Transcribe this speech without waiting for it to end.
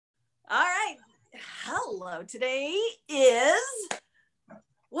hello. Today is,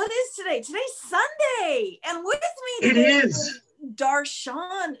 what is today? Today's Sunday. And with me today is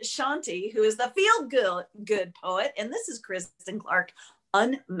Darshan, Shanti, who is the feel-good poet. And this is Kristen Clark,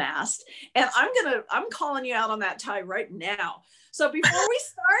 Unmasked. And I'm calling you out on that tie right now. So before we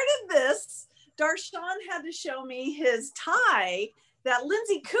started this, Darshan had to show me his tie that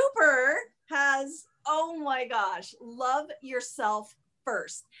Lindsay Cooper has. Oh my gosh, love yourself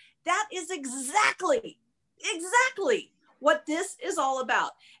first. That is exactly what this is all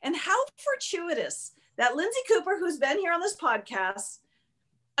about. And how fortuitous that Lindsay Cooper, who's been here on this podcast,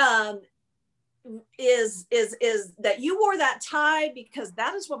 is that you wore that tie, because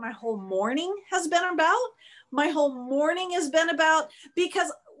that is what my whole morning has been about. My whole morning has been about,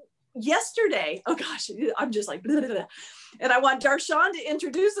 because yesterday, oh gosh, I'm just like, blah, blah, blah. And I want Darshan to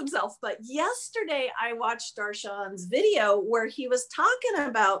introduce himself. But yesterday I watched Darshan's video where he was talking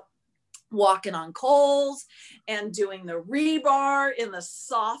about walking on coals and doing the rebar in the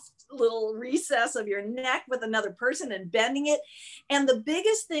soft little recess of your neck with another person and bending it. And the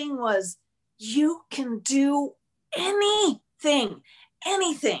biggest thing was, you can do anything.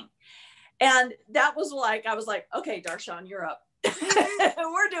 And that was like, I was like, okay, Darshan, you're up.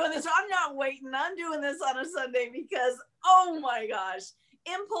 We're doing this. I'm not waiting. I'm doing this on a Sunday because, oh my gosh,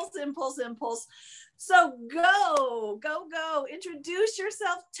 impulse. So go. Introduce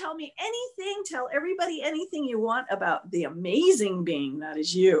yourself. Tell me anything. Tell everybody anything you want about the amazing being that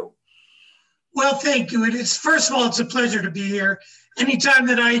is you. Well, thank you. First of all, it's a pleasure to be here. Anytime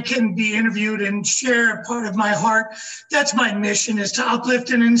that I can be interviewed and share a part of my heart, that's my mission, is to uplift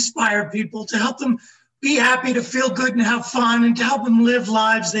and inspire people, to help them be happy, to feel good and have fun, and to help them live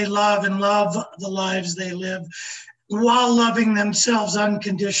lives they love and love the lives they live while loving themselves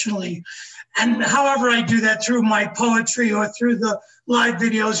unconditionally. And however I do that, through my poetry or through the live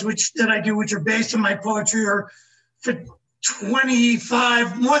videos that I do, which are based on my poetry, or for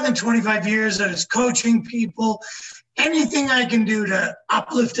more than 25 years, I was coaching people. Anything I can do to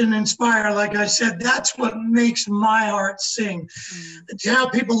uplift and inspire, like I said, that's what makes my heart sing. To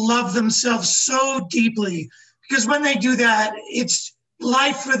help people love themselves so deeply, because when they do that, it's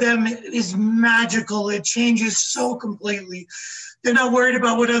life for them is magical. It changes so completely. They're not worried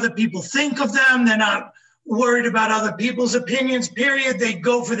about what other people think of them. They're not worried about other people's opinions, period. They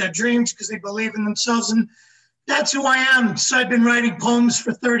go for their dreams because they believe in themselves. And that's who I am. So I've been writing poems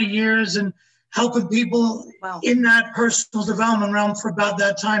for 30 years and helping people in that personal development realm for about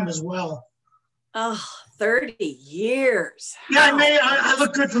that time as well. Oh, 30 years. Yeah, I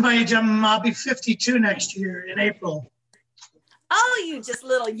look good for my age. I'll be 52 next year in April. Oh, you just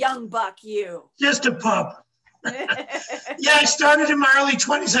little young buck, you. Just a pup. Yeah, I started in my early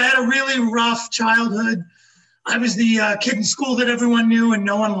 20s. I had a really rough childhood. I was the kid in school that everyone knew and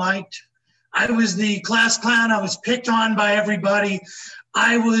no one liked. I was the class clown. I was picked on by everybody.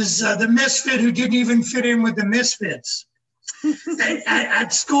 I was the misfit who didn't even fit in with the misfits.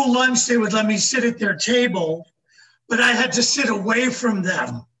 At school lunch, they would let me sit at their table, but I had to sit away from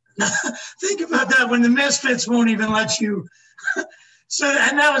them. Think about that, when the misfits won't even let you.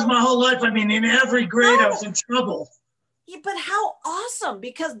 And that was my whole life. I mean, in every grade, I was in trouble. Yeah, but how awesome,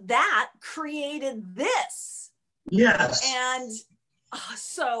 because that created this. Yes. And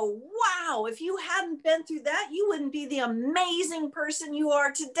so, wow, if you hadn't been through that, you wouldn't be the amazing person you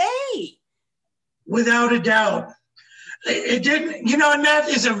are today. Without a doubt. It didn't, and that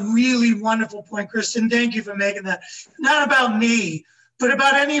is a really wonderful point, Kristen. Thank you for making that. Not about me, but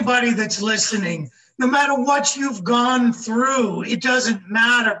about anybody that's listening. No matter what you've gone through, it doesn't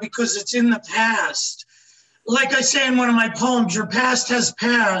matter, because it's in the past. Like I say in one of my poems, your past has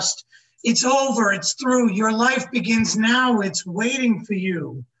passed. It's over. It's through. Your life begins now. It's waiting for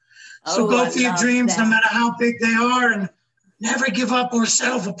you. So go for your dreams, no matter how big they are, and never give up or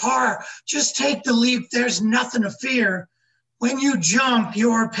settle for par. Just take the leap. There's nothing to fear. When you jump,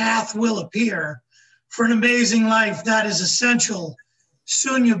 your path will appear. For an amazing life, that is essential.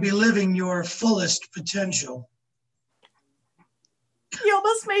 Soon you'll be living your fullest potential. You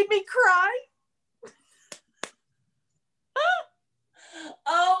almost made me cry.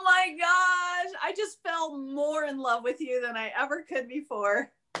 Oh my gosh. I just fell more in love with you than I ever could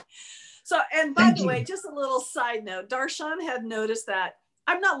before. So, and by the way, just a little side note, Darshan had noticed that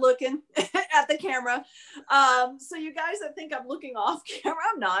I'm not looking at the camera. So you guys that think I'm looking off camera,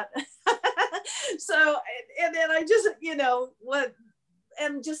 I'm not. So, and then I just,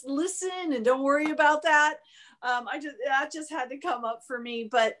 and just listen and don't worry about that. That just had to come up for me.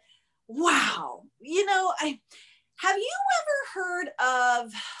 But wow, have you ever heard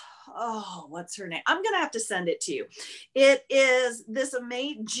of oh, what's her name? I'm going to have to send it to you. It is this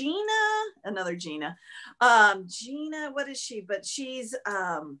amazing another Gina, what is she? But she's,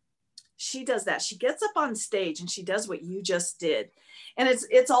 she does that. She gets up on stage and she does what you just did. And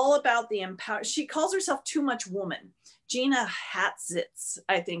it's all about the empower. She calls herself Too Much Woman. Gina Hatzitz,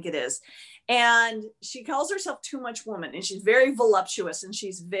 I think it is. And she calls herself Too Much Woman, and she's very voluptuous and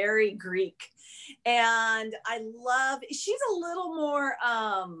she's very Greek. And she's a little more,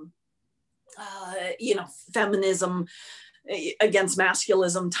 feminism against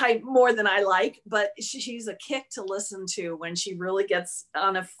masculism type more than I like, but she's a kick to listen to when she really gets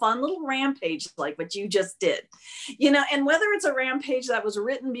on a fun little rampage like what you just did, and whether it's a rampage that was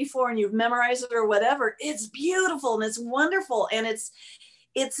written before and you've memorized it or whatever, it's beautiful and it's wonderful. And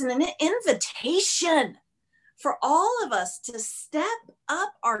it's an invitation for all of us to step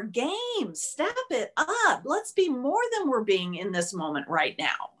up our game, step it up. Let's be more than we're being in this moment right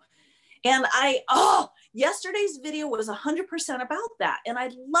now. And yesterday's video was 100% about that. And I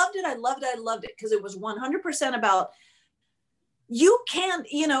loved it because it was 100% about, you can't,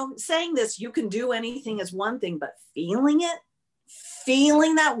 saying this, you can do anything is one thing, but feeling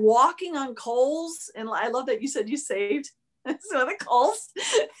that, walking on coals. And I love that you said you saved some of the coals.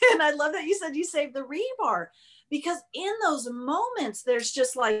 And I love that you said you saved the rebar, because in those moments, there's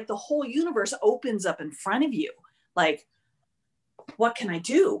just like the whole universe opens up in front of you. Like, what can I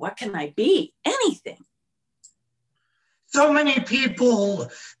do? What can I be? Anything. So many people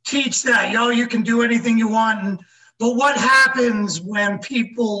teach that, you can do anything you want. But what happens when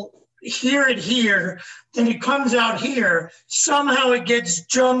people hear it here, then it comes out here, somehow it gets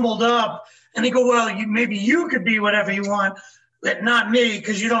jumbled up, and they go, well, maybe you could be whatever you want, but not me,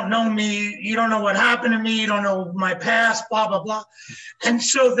 because you don't know me, you don't know what happened to me, you don't know my past, blah, blah, blah. And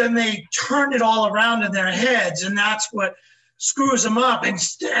so then they turn it all around in their heads, and that's what screws them up.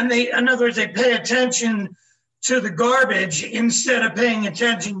 And they, in other words, they pay attention to the garbage instead of paying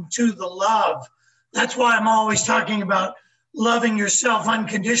attention to the love. That's why I'm always talking about loving yourself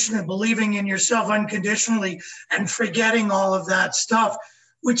unconditionally, believing in yourself unconditionally, and forgetting all of that stuff,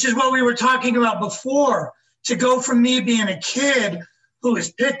 which is what we were talking about before. To go from me being a kid who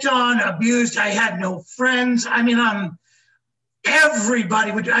was picked on, abused, I had no friends. I mean,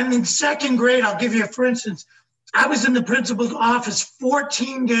 second grade, I'll give you for instance, I was in the principal's office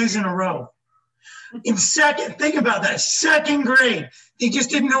 14 days in a row. Think about that, second grade, they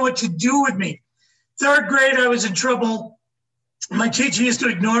just didn't know what to do with me. Third grade, I was in trouble. My teacher used to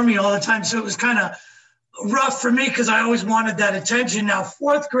ignore me all the time, so it was kind of rough for me because I always wanted that attention. Now,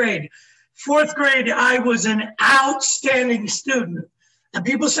 fourth grade, I was an outstanding student. And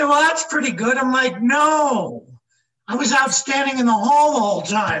people say, well, that's pretty good. I'm like, no, I was outstanding in the hall the whole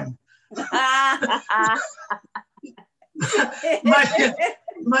time.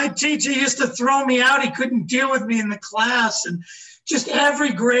 My teacher used to throw me out. He couldn't deal with me in the class. And just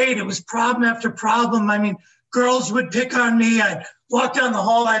every grade, it was problem after problem. I mean, girls would pick on me. I'd walk down the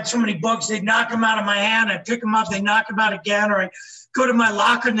hall. I had so many books. They'd knock them out of my hand. I'd pick them up. They'd knock them out again. Or I'd go to my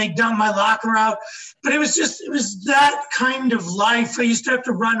locker and they'd dump my locker out. But it was that kind of life. I used to have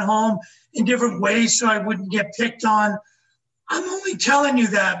to run home in different ways so I wouldn't get picked on. I'm only telling you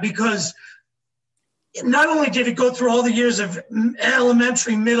that because not only did it go through all the years of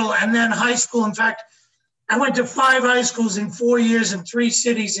elementary, middle, and then high school. In fact, I went to 5 high schools in 4 years in 3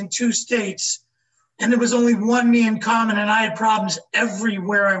 cities in 2 states. And there was only one me in common, and I had problems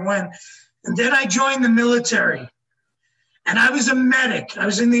everywhere I went. And then I joined the military. And I was a medic. I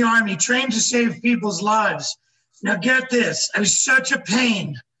was in the Army, trained to save people's lives. Now get this, I was such a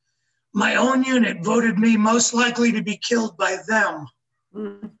pain. My own unit voted me most likely to be killed by them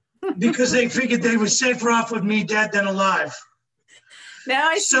because they figured they were safer off with me dead than alive. Now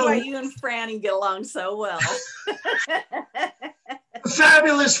I see why you and Franny get along so well.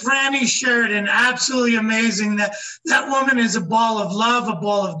 Fabulous Franny Sheridan, absolutely amazing. That woman is a ball of love, a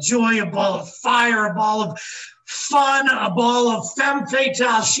ball of joy, a ball of fire, a ball of fun, a ball of femme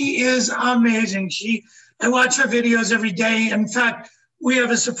fatale. She is amazing. I watch her videos every day. In fact, we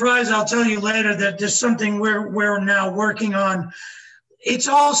have a surprise. I'll tell you later that there's something we're now working on. It's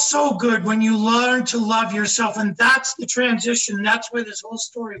all so good when you learn to love yourself. And that's the transition. That's where this whole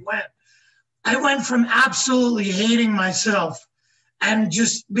story went. I went from absolutely hating myself and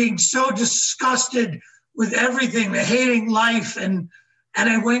just being so disgusted with everything, hating life. And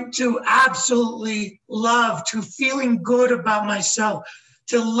I went to absolutely love, to feeling good about myself,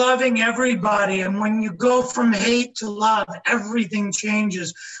 to loving everybody. And when you go from hate to love, everything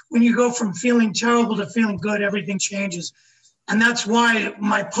changes. When you go from feeling terrible to feeling good, everything changes. And that's why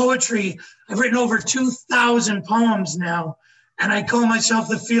my poetry, I've written over 2,000 poems now. And I call myself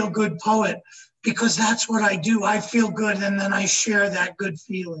the feel-good poet because that's what I do. I feel good, and then I share that good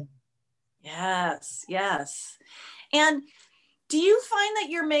feeling. Yes, yes. And do you find that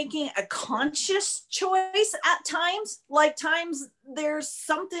you're making a conscious choice at times? Like times there's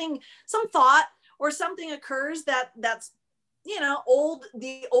something, some thought or something occurs that's, you know,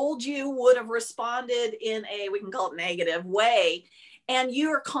 the old you would have responded in a, we can call it negative way. And you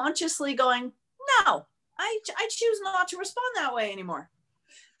are consciously going, no, I choose not to respond that way anymore.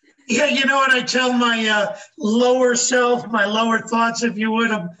 Yeah, you know what I tell my lower self, my lower thoughts, if you would,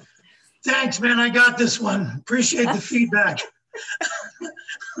 thanks, man, I got this one. Appreciate the feedback.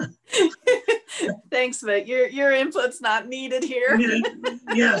 Thanks, but your input's not needed here.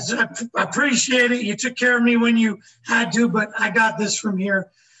 Yes, I appreciate it. You took care of me when you had to, but I got this from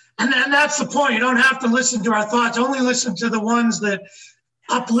here. And that's the point. You don't have to listen to our thoughts. Only listen to the ones that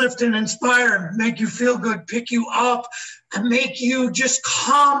uplift and inspire, make you feel good, pick you up, and make you just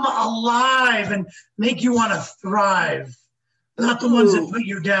come alive and make you want to thrive. Not the ones that put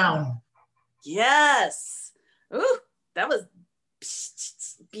you down. Yes. Ooh, that was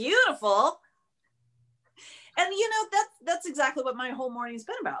beautiful. And you know, that's exactly what my whole morning's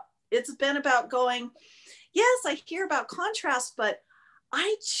been about. It's been about going, yes, I hear about contrast, but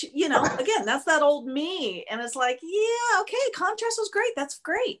you know, again, that's that old me. And it's like, yeah, okay, contrast was great. That's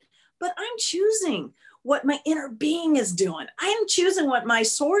great. But I'm choosing what my inner being is doing. I'm choosing what my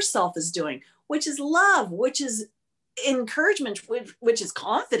source self is doing, which is love, which is encouragement, which is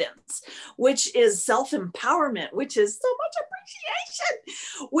confidence, which is self-empowerment, which is so much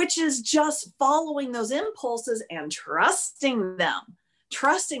appreciation, which is just following those impulses and trusting them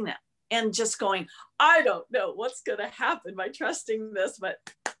and just going, I don't know what's going to happen by trusting this, but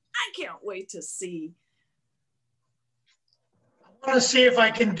I can't wait to see. I want to see if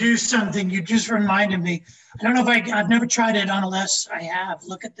I can do something. You just reminded me. I don't know if I've never tried it unless I have.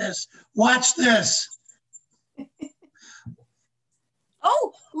 Look at this. Watch this.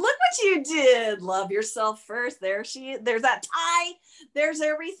 Oh, look what you did. Love yourself first. There's that tie. There's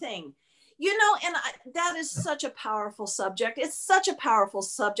everything. You know, and that is such a powerful subject. It's such a powerful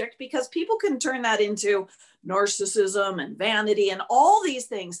subject because people can turn that into narcissism and vanity and all these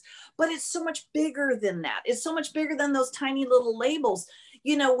things, but it's so much bigger than that. It's so much bigger than those tiny little labels.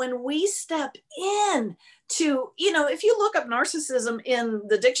 You know, when we step in to, you know, if you look up narcissism in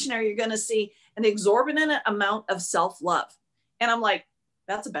the dictionary, you're going to see an exorbitant amount of self-love. And I'm like,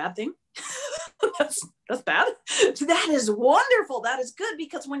 that's a bad thing. that's bad. That is wonderful. That is good,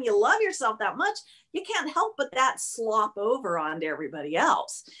 because when you love yourself that much, you can't help but that slop over onto everybody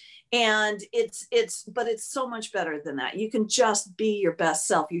else. And it's so much better than that. You can just be your best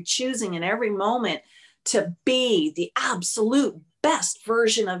self. You're choosing in every moment to be the absolute best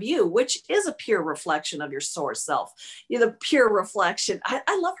version of you, which is a pure reflection of your source self. You're the pure reflection.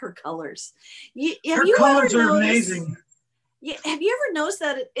 I love her colors. Her colors are amazing. Yeah, have you ever noticed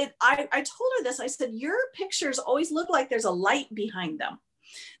that I told her this, I said, your pictures always look like there's a light behind them.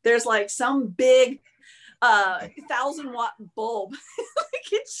 There's like some big 1,000-watt bulb.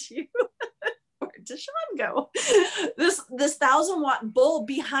 Look at you. Where did Sean go? This 1,000-watt bulb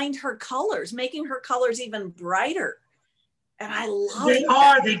behind her colors, making her colors even brighter. And I love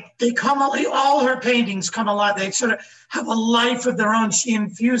that. They come, all her paintings come alive. They sort of have a life of their own. She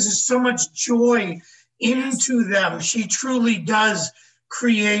infuses so much joy into them. She truly does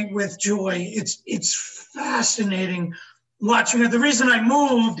create with joy. It's fascinating watching her. The reason I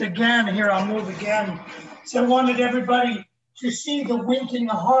moved again, here I'll move again, is I wanted everybody to see the winking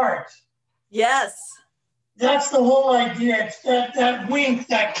heart. Yes. That's the whole idea. It's that wink,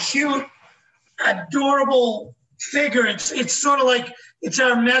 that cute, adorable figure. It's sort of like, it's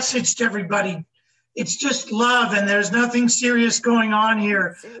our message to everybody. It's just love, and there's nothing serious going on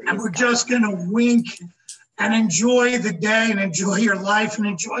here. And we're just going to wink and enjoy the day and enjoy your life and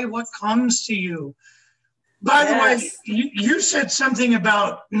enjoy what comes to you. By the way, you said something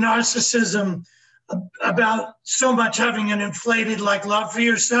about narcissism, about so much having an inflated like love for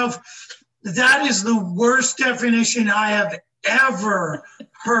yourself. That is the worst definition I have ever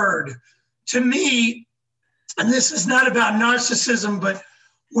heard. To me, and this is not about narcissism, but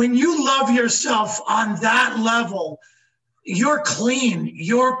when you love yourself on that level, you're clean,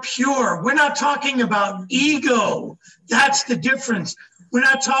 you're pure. We're not talking about ego. That's the difference. We're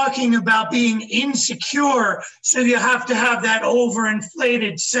not talking about being insecure, so you have to have that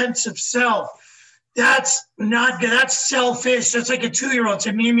overinflated sense of self. That's not good. That's selfish. That's like a 2-year-old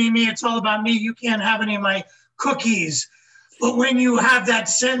saying, me, me, me. It's all about me. You can't have any of my cookies. But when you have that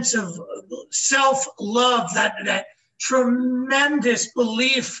sense of self-love, that tremendous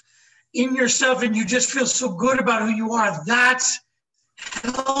belief in yourself and you just feel so good about who you are. That's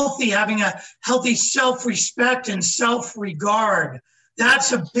healthy, having a healthy self-respect and self-regard.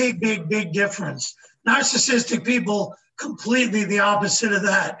 That's a big, big, big difference. Narcissistic people, completely the opposite of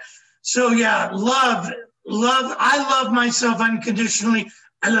that. So yeah, love. I love myself unconditionally.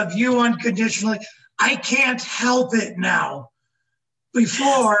 I love you unconditionally. I can't help it now.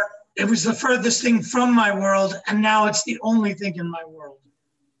 Before, it was the furthest thing from my world, and now it's the only thing in my world.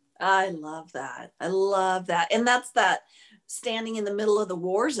 I love that. I love that. And that's that standing in the middle of the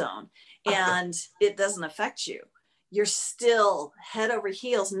war zone, and it doesn't affect you. You're still head over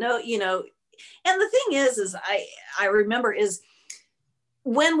heels. No, you know, and the thing is I remember is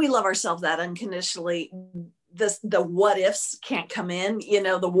when we love ourselves that unconditionally, the what ifs can't come in, you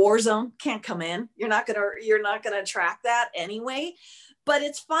know, the war zone can't come in. You're not gonna attract that anyway. But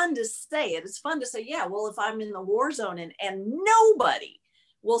it's fun to say it. It's fun to say, yeah, well, if I'm in the war zone and nobody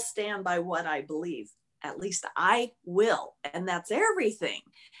will stand by what I believe, at least I will. And that's everything.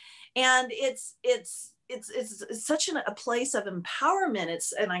 And it's such a place of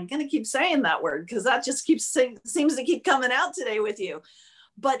empowerment. And I'm going to keep saying that word because that just seems to keep coming out today with you.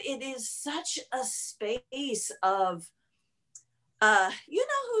 But it is such a space of, you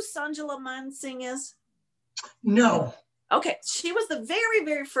know who Sanjala Mansingh is? No. Okay, she was the very,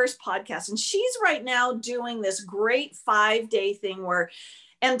 very first podcast, and she's right now doing this great 5-day thing where,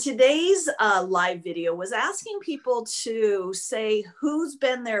 and today's live video was asking people to say who's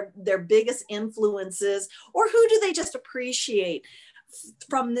been their biggest influences, or who do they just appreciate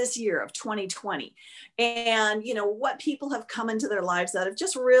from this year of 2020, and you know what people have come into their lives that have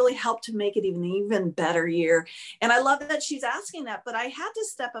just really helped to make it an even better year. And I love that she's asking that, but I had to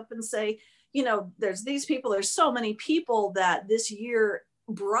step up and say, you know, there's these people, there's so many people that this year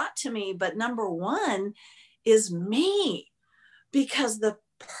brought to me, but number one is me, because the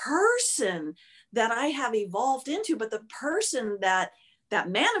person that I have evolved into, but the person that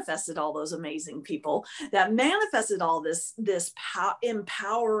manifested all those amazing people, that manifested all this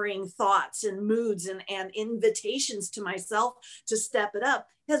empowering thoughts and moods and invitations to myself to step it up,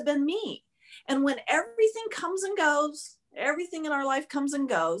 has been me. And when everything comes and goes, everything in our life comes and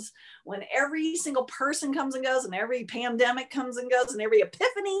goes, when every single person comes and goes, and every pandemic comes and goes, and every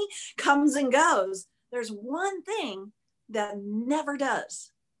epiphany comes and goes, there's one thing that never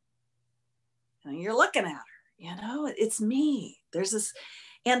does. And you're looking at her, you know, it's me. There's this,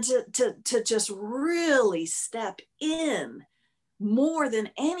 and to just really step in more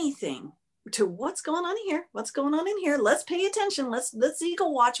than anything to what's going on here. What's going on in here? Let's pay attention. Let's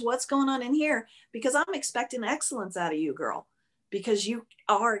eagle watch what's going on in here, because I'm expecting excellence out of you, girl, because you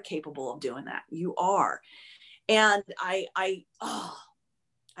are capable of doing that. You are. And I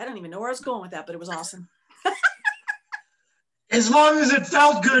don't even know where I was going with that, but it was awesome. As long as it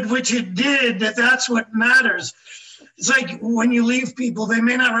felt good, which it did, that's what matters. It's like when you leave people, they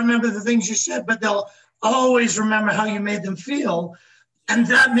may not remember the things you said, but they'll always remember how you made them feel. And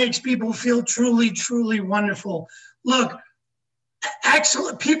that makes people feel truly, truly wonderful. Look,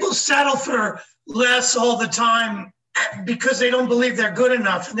 excellent. People settle for less all the time because they don't believe they're good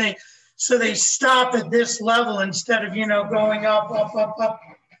enough. And so they stop at this level instead of, you know, going up, up, up, up.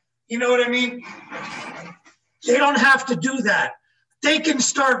 You know what I mean? They don't have to do that. They can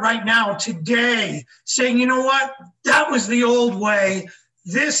start right now, today, saying, you know what? That was the old way.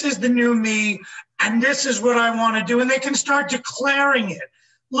 This is the new me. And this is what I want to do. And they can start declaring it.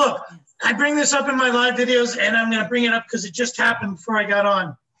 Look, I bring this up in my live videos, and I'm going to bring it up because it just happened before I got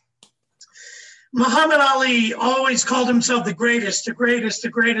on. Muhammad Ali always called himself the greatest, the greatest, the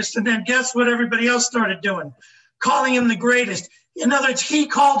greatest. And then guess what everybody else started doing? Calling him the greatest. In other words, he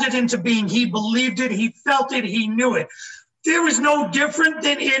called it into being. He believed it. He felt it. He knew it. There was no different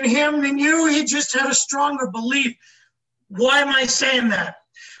than in him than you. He just had a stronger belief. Why am I saying that?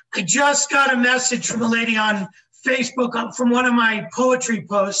 I just got a message from a lady on Facebook from one of my poetry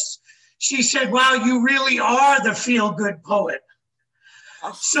posts. She said, wow, you really are the feel-good poet.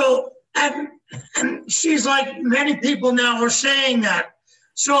 So, and she's like, many people now are saying that.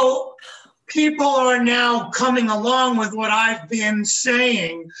 So people are now coming along with what I've been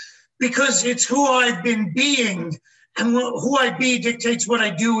saying because it's who I've been being. And who I be dictates what I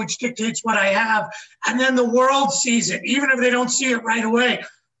do, which dictates what I have. And then the world sees it, even if they don't see it right away.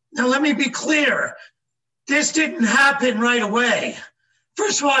 Now, let me be clear. This didn't happen right away.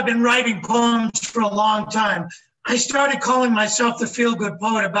 First of all, I've been writing poems for a long time. I started calling myself the feel-good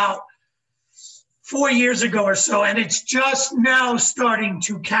poet about 4 years ago or so, and it's just now starting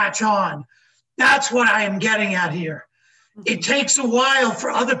to catch on. That's what I am getting at here. It takes a while for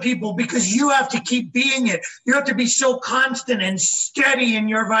other people because you have to keep being it. You have to be so constant and steady in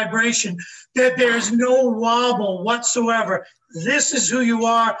your vibration that there's no wobble whatsoever. This is who you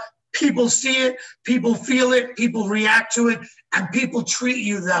are. People see it, people feel it, people react to it, and people treat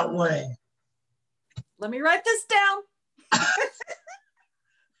you that way. Let me write this down.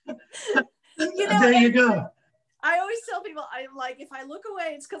 There you go. I always tell people, I'm like, if I look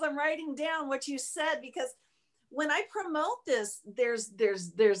away, it's because I'm writing down what you said, because when I promote this, there's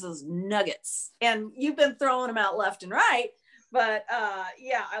those nuggets, and you've been throwing them out left and right. But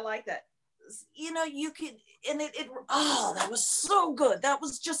yeah, I like that. You know, you could, and oh, that was so good. That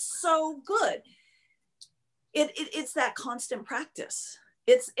was just so good. It's that constant practice.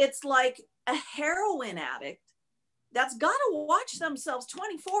 It's like a heroin addict that's got to watch themselves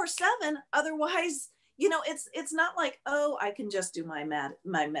 24/7. Otherwise, you know, it's not like, oh, I can just do my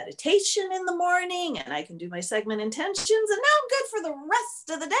meditation in the morning and I can do my segment intentions and now I'm good for the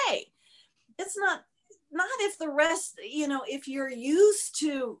rest of the day. It's not if the rest, you know, if you're used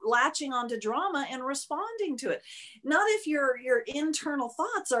to latching onto drama and responding to it, not if your internal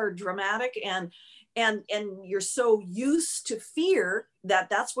thoughts are dramatic and you're so used to fear that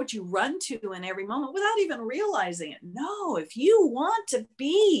that's what you run to in every moment without even realizing it. No, if you want to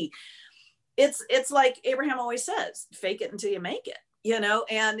be, it's like Abraham always says, fake it until you make it, you know,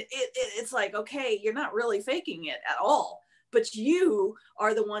 and it's like, okay, you're not really faking it at all, but you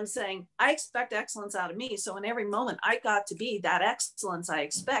are the one saying, I expect excellence out of me. So in every moment, I got to be that excellence I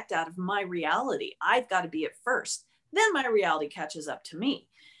expect out of my reality. I've got to be it first. Then my reality catches up to me.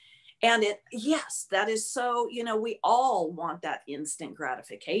 And yes, that is so, you know, we all want that instant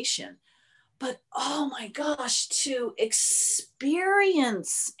gratification. But oh my gosh, to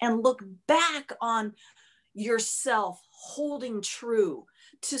experience and look back on yourself holding true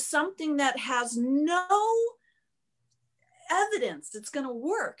to something that has no evidence it's going to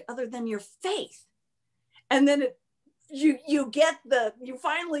work other than your faith. And then you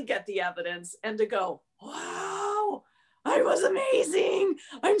finally get the evidence, and to go, wow, I was amazing.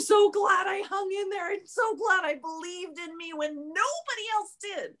 I'm so glad I hung in there. I'm so glad I believed in me when nobody else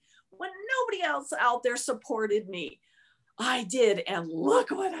did. When nobody else out there supported me, I did. And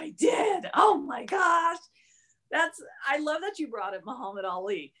look what I did. Oh my gosh. I love that you brought it, Muhammad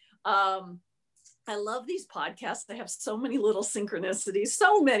Ali. I love these podcasts. They have so many little synchronicities,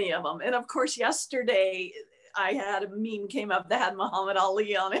 so many of them. And of course, yesterday I had a meme came up that had Muhammad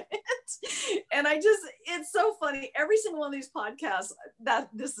Ali on it. And it's so funny. Every single one of these podcasts, that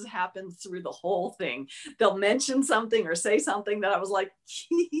this has happened through the whole thing. They'll mention something or say something that I was like,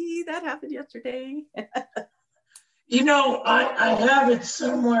 that happened yesterday. You know, I have it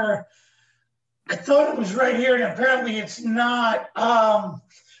somewhere. I thought it was right here, and apparently it's not.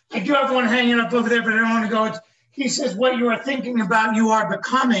 I do have one hanging up over there, but I don't want to go. He says, what you are thinking about, you are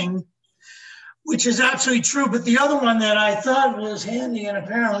becoming, which is absolutely true. But the other one that I thought was handy, and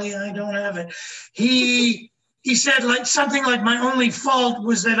apparently I don't have it. He said like something like, my only fault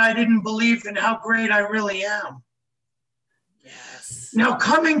was that I didn't believe in how great I really am. Yes. Now,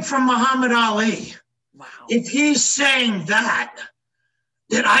 coming from Muhammad Ali, wow, if he's saying that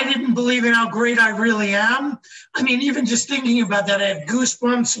I didn't believe in how great I really am, I mean, even just thinking about that, I have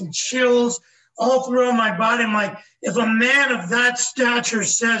goosebumps and chills all throughout my body. I'm like, if a man of that stature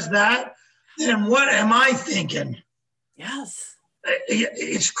says that, then what am I thinking? Yes.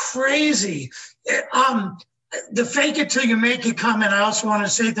 It's crazy. The fake it till you make it comment, I also want to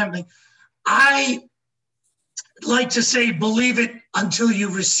say something. I like to say, believe it until you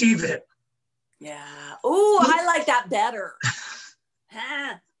receive it. Yeah. Oh, I like that better.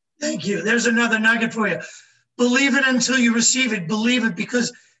 Thank you. There's another nugget for you. Believe it until you receive it. Believe it,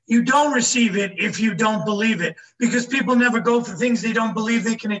 because you don't receive it if you don't believe it, because people never go for things they don't believe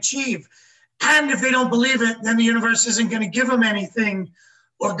they can achieve. And if they don't believe it, then the universe isn't going to give them anything,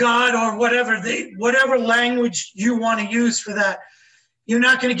 or God, or whatever language you want to use for that. You're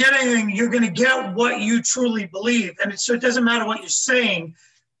not going to get anything. You're going to get what you truly believe. And so it doesn't matter what you're saying,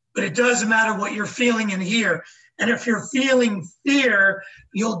 but it does matter what you're feeling in here. And if you're feeling fear,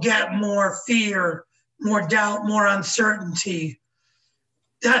 you'll get more fear, more doubt, more uncertainty.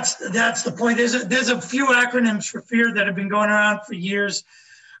 That's the point. There's a few acronyms for fear that have been going around for years.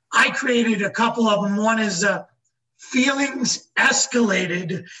 I created a couple of them. One is feelings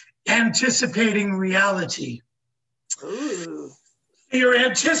escalated, anticipating reality. Ooh. You're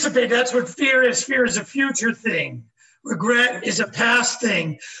anticipating, that's what fear is. Fear is a future thing. Regret is a past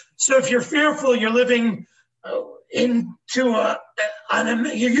thing. So if you're fearful, you're living you're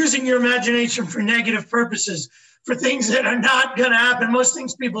using your imagination for negative purposes. for things that are not going to happen. Most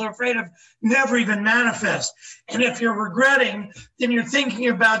things people are afraid of never even manifest. And if you're regretting, then you're thinking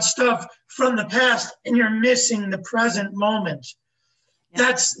about stuff from the past and you're missing the present moment. Yeah.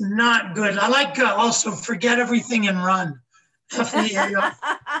 That's not good. I like also forget everything and run.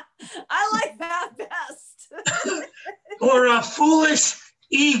 I like that best. Or a foolish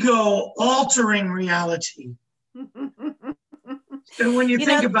ego altering reality. And when you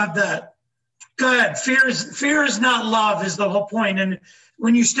think about that, go ahead. Fear is not love is the whole point. And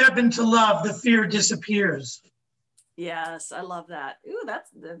when you step into love, the fear disappears. Yes, I love that. Ooh,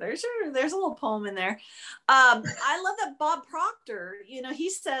 there's a little poem in there. I love that Bob Proctor, he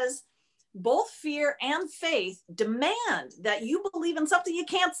says, both fear and faith demand that you believe in something you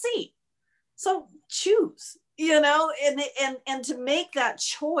can't see. So choose, and to make that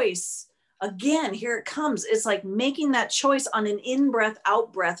choice, again, here it comes. It's like making that choice on an in-breath,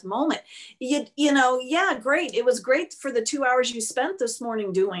 out-breath moment. Yeah, great. It was great for the 2 hours you spent this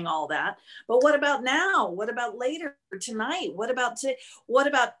morning doing all that. But what about now? What about later tonight? What about today? What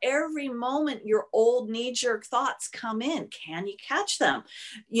about every moment your old knee-jerk thoughts come in? Can you catch them?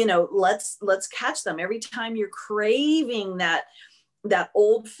 Let's catch them. Every time you're craving that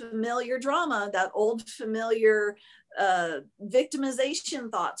old familiar drama, that old familiar victimization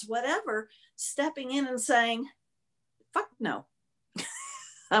thoughts, whatever, stepping in and saying, fuck no.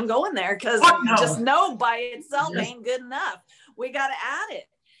 I'm going there because just no by itself ain't good enough. We got to add it.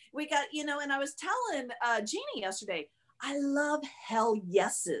 We got, and I was telling Jeannie yesterday, I love hell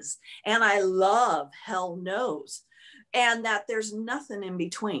yeses and I love hell no's, and that there's nothing in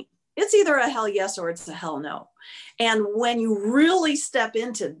between. It's either a hell yes or it's a hell no. And when you really step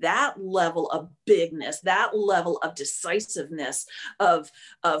into that level of bigness, that level of decisiveness, of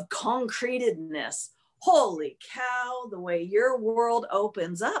concretedness, holy cow, the way your world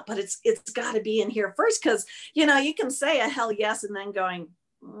opens up. But it's got to be in here first, because, you can say a hell yes and then going,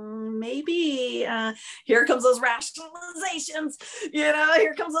 maybe here comes those rationalizations,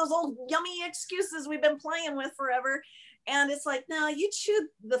 here comes those old yummy excuses we've been playing with forever. And it's like, no, you chewed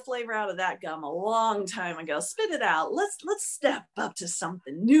the flavor out of that gum a long time ago. Spit it out. Let's step up to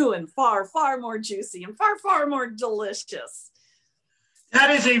something new and far, far more juicy and far, far more delicious.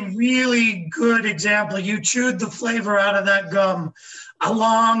 That is a really good example. You chewed the flavor out of that gum a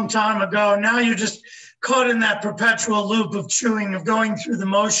long time ago. Now you're just caught in that perpetual loop of chewing, of going through the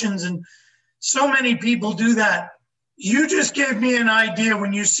motions. And so many people do that. You just gave me an idea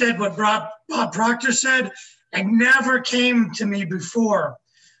when you said what Bob Proctor said. It never came to me before.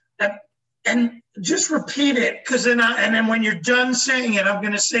 And just repeat it, because then when you're done saying it, I'm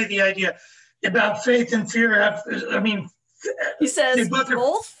going to say the idea about faith and fear. He says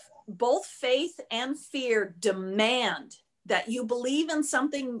both faith and fear demand that you believe in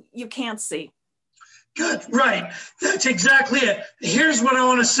something you can't see. Good, right. That's exactly it. Here's what I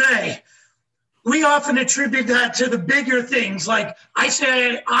want to say. We often attribute that to the bigger things, like I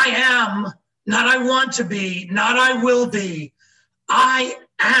say I am, not I want to be, not I will be. I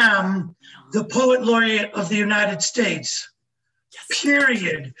am the poet laureate of the United States. Yes.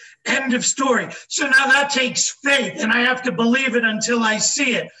 Period. End of story. So now that takes faith, and I have to believe it until I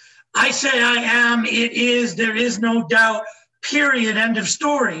see it. I say I am, it is, there is no doubt, period, end of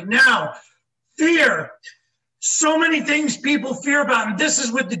story. Now, fear. So many things people fear about, and this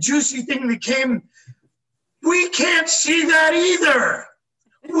is what the juicy thing that came. We can't see that either.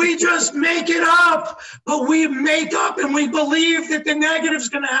 We just make it up, but we make up and we believe that the negative is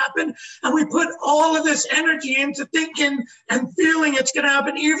going to happen. And we put all of this energy into thinking and feeling it's going to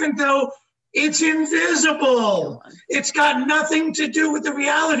happen, even though it's invisible. It's got nothing to do with the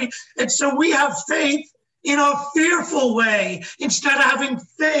reality. And so we have faith in a fearful way instead of having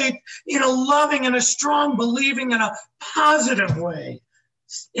faith in a loving and a strong believing in a positive way.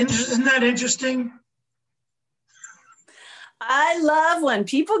 Isn't that interesting? I love when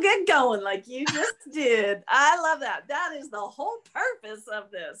people get going like you just did. I love that. That is the whole purpose of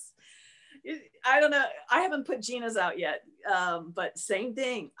this. I don't know. I haven't put Gina's out yet, but same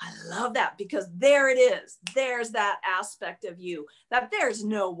thing. I love that because there it is. There's that aspect of you that there's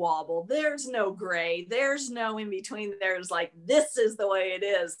no wobble. There's no gray. There's no in between. There's like, this is the way it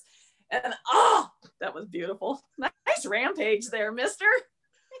is. And that was beautiful. Nice rampage there, mister.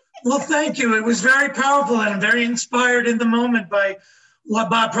 Well, thank you. It was very powerful and very inspired in the moment by what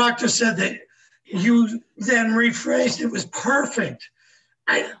Bob Proctor said that you then rephrased. It was perfect.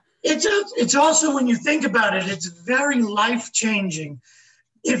 It's also, when you think about it, it's very life-changing.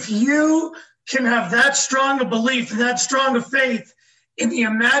 If you can have that strong a belief and that strong a faith in the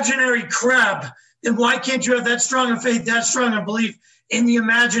imaginary crab, then why can't you have that strong a faith, that strong a belief in the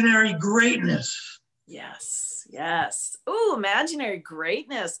imaginary greatness? Yes. Yes. Ooh, imaginary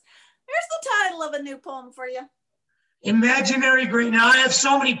greatness. Here's the title of a new poem for you. Imaginary great. Now, I have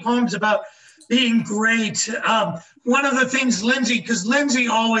so many poems about being great. One of the things Lindsay, because Lindsay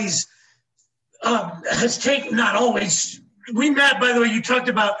always has taken, not always, we met, by the way, you talked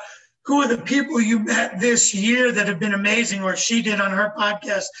about who are the people you met this year that have been amazing, or she did on her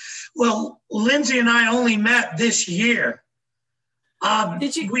podcast. Well, Lindsay and I only met this year.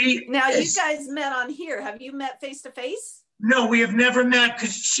 Did you? You guys met on here. Have you met face to face? No, we have never met,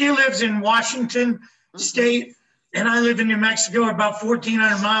 because she lives in Washington State and I live in New Mexico, about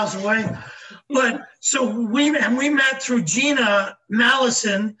 1,400 miles away. But so we met through Gina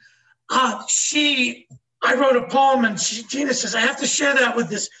Mallison. I wrote a poem, and Gina says, I have to share that with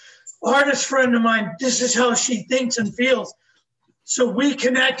this artist friend of mine. This is how she thinks and feels. So we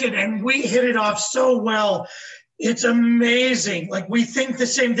connected and we hit it off so well. It's amazing. Like, we think the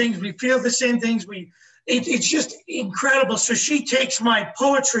same things, we feel the same things. It's just incredible. So she takes my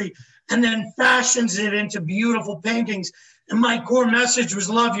poetry and then fashions it into beautiful paintings. And my core message was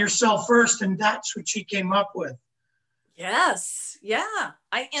love yourself first. And that's what she came up with. Yes. Yeah.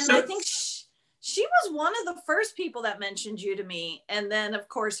 I think she was one of the first people that mentioned you to me. And then, of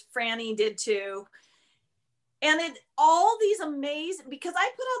course, Franny did too. And all these amazing, because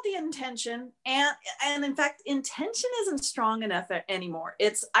I put out the intention, and in fact, intention isn't strong enough anymore.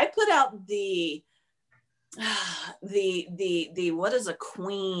 I put out the what is a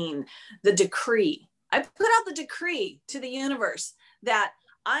queen? The decree. I put out the decree to the universe that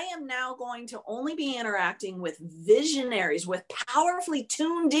I am now going to only be interacting with visionaries, with powerfully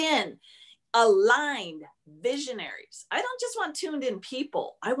tuned in, aligned visionaries. I don't just want tuned in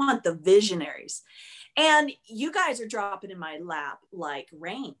people. I want the visionaries. And you guys are dropping in my lap like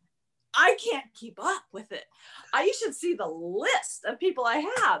rain. I can't keep up with it. You should see the list of people I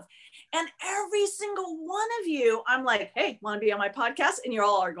have. And every single one of you, I'm like, hey, want to be on my podcast? And you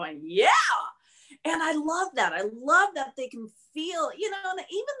all are going, yeah. And I love that. I love that they can feel, and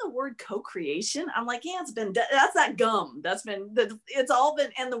even the word co-creation, I'm like, yeah, that's that gum. It's all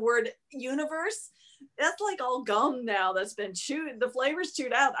been, and the word universe, that's like all gum now that's been chewed, the flavors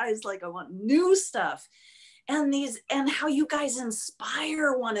chewed out. I want new stuff. And how you guys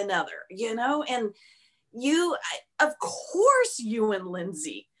inspire one another, and you, of course, you and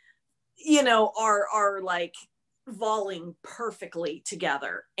Lindsay, are like volleying perfectly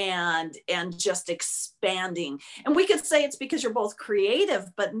together and just expanding. And we could say it's because you're both creative,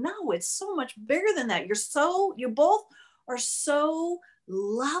 but no, it's so much bigger than that. You both are so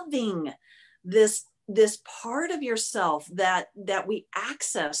loving this part of yourself that we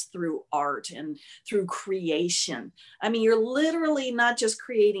access through art and through creation. I mean, you're literally not just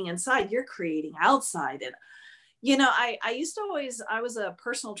creating inside, you're creating outside. And I was a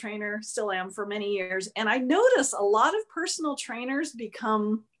personal trainer, still am for many years. And I notice a lot of personal trainers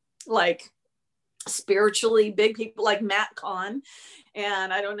become like spiritually big people, like Matt Kahn.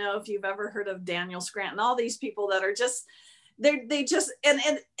 And I don't know if you've ever heard of Daniel Scranton, all these people that are just, they just, and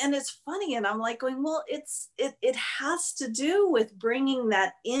it's funny. And I'm like going, well, it has to do with bringing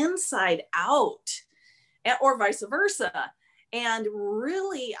that inside out, or vice versa. And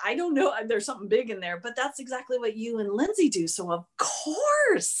really, I don't know, there's something big in there, but that's exactly what you and Lindsay do. So of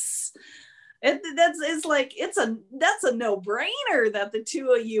course, that's a no-brainer that the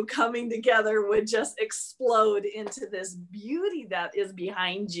two of you coming together would just explode into this beauty that is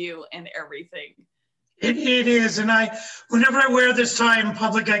behind you and everything. It is. And whenever I wear this tie in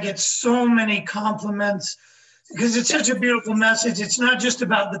public, I get so many compliments because it's such a beautiful message. It's not just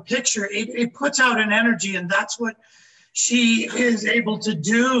about the picture. It puts out an energy, and that's what she is able to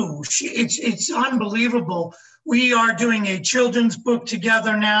do. It's unbelievable. We are doing a children's book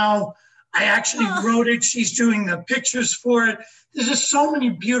together now. I actually wrote it. She's doing the pictures for it. There's just so many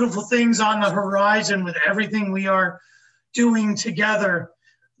beautiful things on the horizon with everything we are doing together.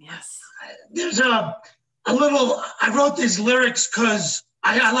 Yes. There's I wrote these lyrics because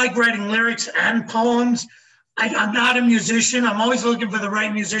I like writing lyrics and poems. I'm not a musician. I'm always looking for the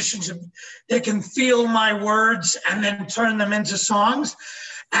right musicians that can feel my words and then turn them into songs.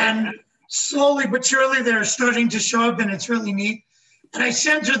 And slowly but surely, they're starting to show up, and it's really neat. And I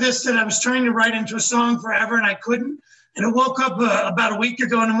sent her this that I was trying to write into a song forever, and I couldn't. And I woke up about a week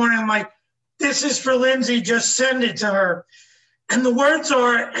ago in the morning. I'm like, this is for Lindsay. Just send it to her. And the words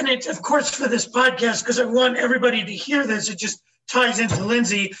are, and it's, of course, for this podcast, because I want everybody to hear this. It just ties into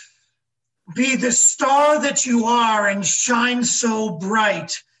Lindsay. Be the star that you are and shine so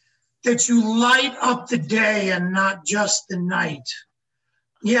bright that you light up the day and not just the night.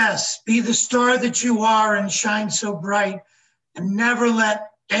 Yes, be the star that you are and shine so bright, and never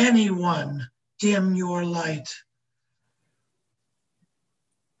let anyone dim your light.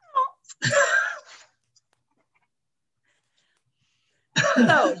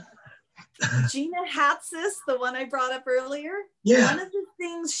 So, Gina Hatzis, the one I brought up earlier, one of the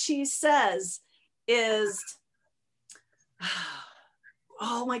things she says is,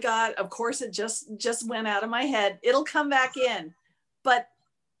 oh my God, of course it just went out of my head. It'll come back in, but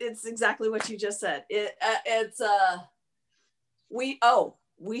it's exactly what you just said.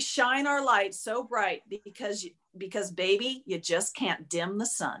 We shine our light so bright because baby, you just can't dim the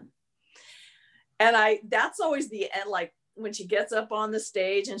sun. And that's always the end, like when she gets up on the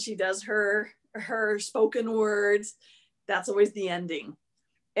stage and she does her spoken words, that's always the ending.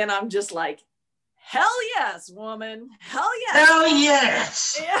 And I'm just like, hell yes, woman. Hell yes. Hell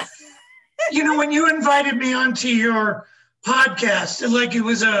yes. Yeah. You know, when you invited me onto your podcast, like it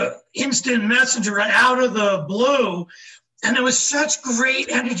was a instant messenger out of the blue, and it was such great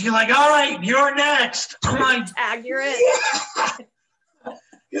energy. Like, all right, you're next. I'm like, tag, you're it.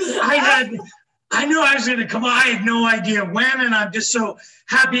 Yeah. I knew I was going to come on. I had no idea when, and I'm just so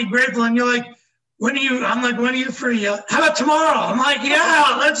happy and grateful. And you're like, when are you free? How about tomorrow? I'm like,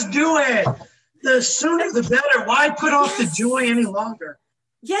 yeah, let's do it. The sooner the better. Why put off the joy any longer?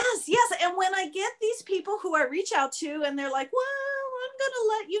 Yes. And when I get these people who I reach out to and they're like, well, I'm going to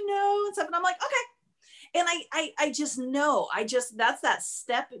let you know and stuff. And I'm like, okay. And I just know, that's that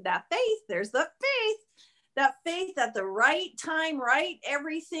step, that faith. There's the faith, that faith at the right time, right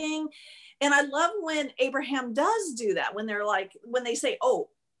everything. And I love when Abraham does do that, when they say, oh,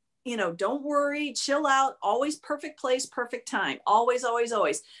 you know, don't worry, chill out, always perfect place, perfect time, always, always,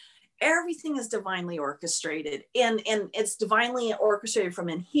 always. Everything is divinely orchestrated, and it's divinely orchestrated from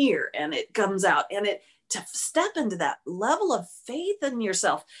in here, and it comes out, and to step into that level of faith in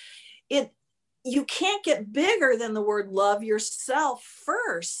yourself, you can't get bigger than the word love yourself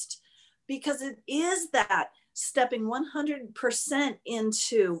first, because it is that stepping 100%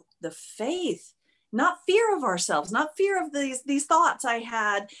 into the faith, not fear of ourselves, not fear of these thoughts I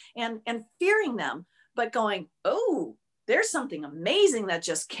had and fearing them, but going, oh, there's something amazing that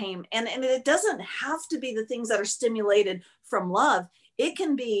just came. And it doesn't have to be the things that are stimulated from love. It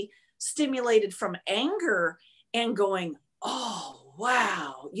can be stimulated from anger and going, oh,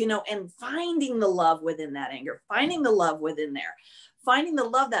 wow, you know, and finding the love within that anger, finding the love within there, finding the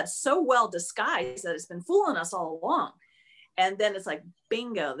love that's so well disguised that it's been fooling us all along. And then it's like,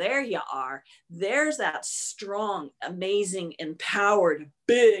 bingo, there you are. There's that strong, amazing, empowered,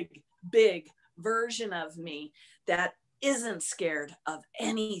 big version of me that isn't scared of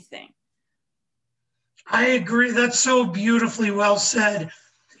anything. I agree. That's so beautifully well said.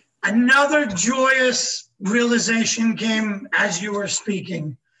 Another joyous realization came as you were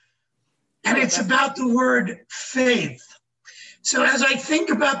speaking, and it's about the word faith. So as I think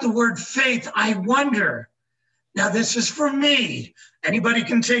about the word faith, I wonder, now this is for me, anybody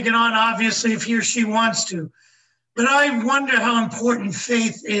can take it on, obviously, if he or she wants to, but I wonder how important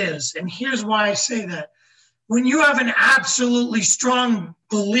faith is. And here's why I say that. When you have an absolutely strong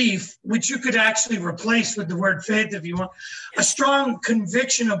belief, which you could actually replace with the word faith if you want, a strong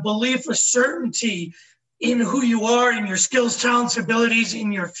conviction, a belief, a certainty in who you are, in your skills, talents, abilities,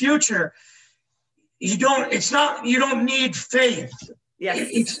 in your future, you don't need faith.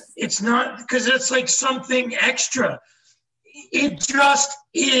 Yes. It's not, because it's like something extra. It just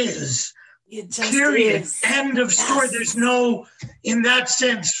is. It just period. Is. End of story. Yes. There's no, in that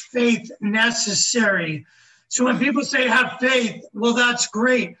sense, faith necessary. So when people say have faith, well, that's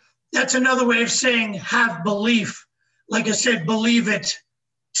great. That's another way of saying have belief. Like I said, believe it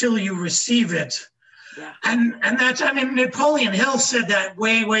till you receive it. Yeah. And that's, I mean, Napoleon Hill said that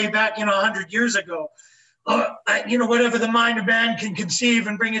way back, 100 years ago. Whatever the mind of man can conceive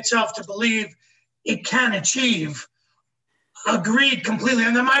and bring itself to believe, it can achieve. Agreed completely.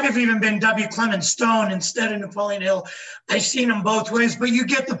 And there might have even been W. Clement Stone instead of Napoleon Hill. I've seen them both ways, but you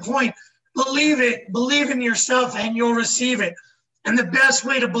get the point. Believe it, believe in yourself, and you'll receive it. And the best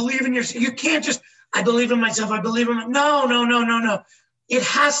way to believe in yourself, you can't just, I believe in myself, I believe in no. It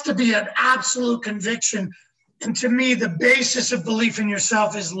has to be an absolute conviction. And to me, the basis of belief in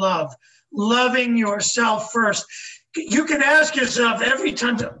yourself is love. Loving yourself first. You can ask yourself every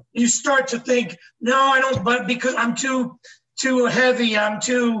time you start to think, no, I don't, but because I'm too heavy, I'm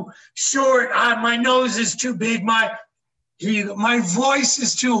too short, my nose is too big, my voice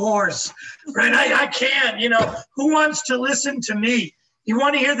is too hoarse, right? I can't, who wants to listen to me? You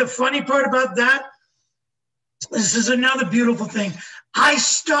want to hear the funny part about that? This is another beautiful thing. I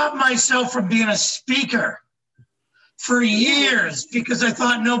stopped myself from being a speaker for years because I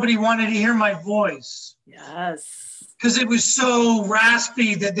thought nobody wanted to hear my voice. Yes. because it was so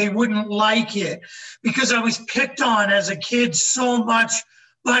raspy that they wouldn't like it, because I was picked on as a kid so much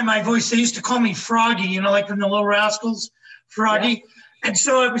by my voice. They used to call me Froggy, you know, like from the Little Rascals, Froggy. Yeah. And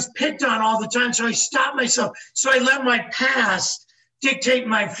so I was picked on all the time. So I stopped myself. So I let my past dictate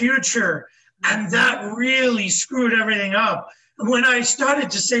my future. And that really screwed everything up. And when I started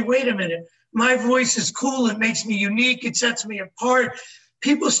to say, wait a minute, my voice is cool. It makes me unique. It sets me apart.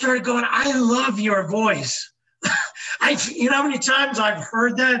 People started going, I love your voice. You know how many times I've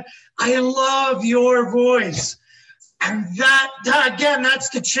heard that? I love your voice. And that again, that's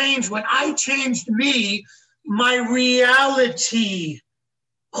the change. When I changed me, my reality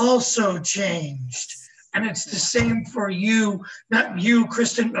also changed. And it's the same for you, not you,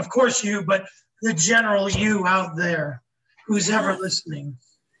 Kristen, of course you, but the general you out there who's ever listening.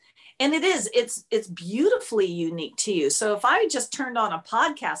 And it's beautifully unique to you. So if I just turned on a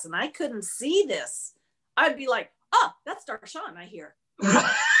podcast and I couldn't see this, I'd be like, oh, that's Darshan I hear.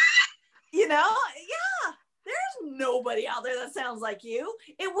 You know? Yeah. There's nobody out there that sounds like you.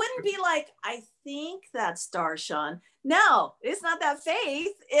 It wouldn't be like, I think that's Darshan. No, it's not that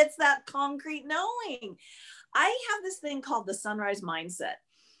faith. It's that concrete knowing. I have this thing called the sunrise mindset.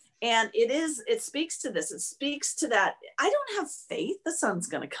 And it speaks to this. It speaks to that. I don't have faith the sun's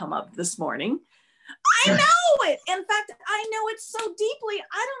going to come up this morning. I know it. In fact, I know it so deeply.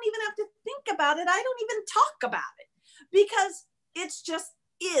 I don't even have to think about it. I don't even talk about it because it's just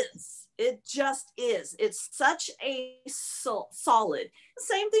is. It just is. It's such a solid.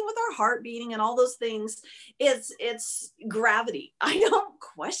 Same thing with our heart beating and all those things. It's gravity. I don't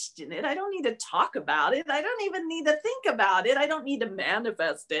question it. I don't need to talk about it. I don't even need to think about it. I don't need to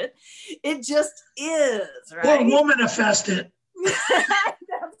manifest it. It just is, right? Or womanifest it.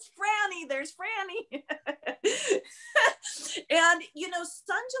 That's Franny. There's Franny. And, you know,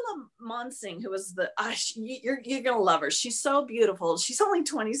 Sanjala Mansingh, who was you're going to love her. She's so beautiful. She's only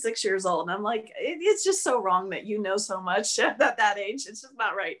 26 years old. And I'm like, it's just so wrong that you know so much at that age. It's just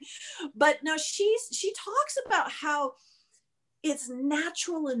not right. But no, she talks about how it's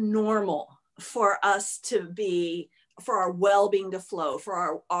natural and normal for us to be, for our well-being to flow,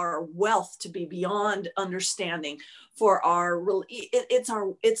 for our wealth to be beyond understanding, for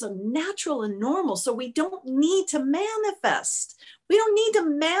it's a natural and normal. So we don't need to manifest. We don't need to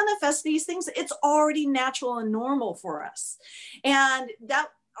manifest these things. It's already natural and normal for us. And that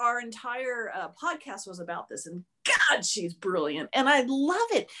our entire podcast was about this. And God, she's brilliant. And I love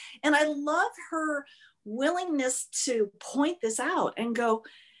it. And I love her willingness to point this out and go,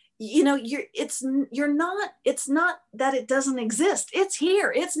 you know, it's not that it doesn't exist. It's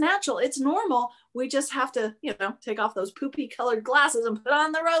here. It's natural. It's normal. We just have to, you know, take off those poopy colored glasses and put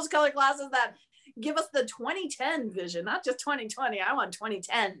on the rose colored glasses that give us the 2010 vision, not just 2020. I want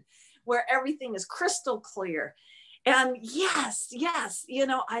 2010, where everything is crystal clear. And yes, you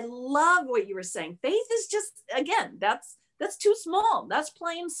know, I love what you were saying. Faith is just, again, that's too small. That's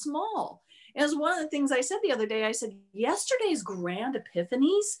plain small. And it was one of the things I said the other day. I said, yesterday's grand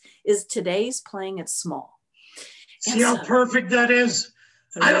epiphanies is today's playing it small. See how perfect that is?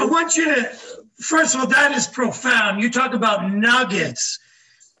 I want you to, first of all, that is profound. You talk about nuggets,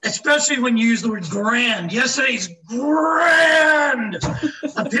 especially when you use the word grand. Yesterday's grand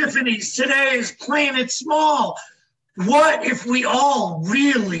epiphanies. Today is playing it small. What if we all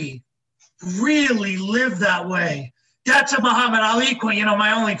really, really live that way? That's a Muhammad Ali quote. You know,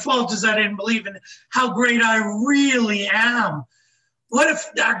 my only fault is I didn't believe in how great I really am. What if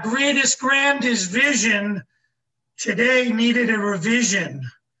our grandest vision today needed a revision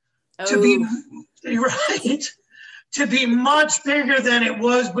to be right, to be much bigger than it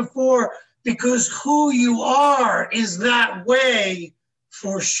was before, because who you are is that way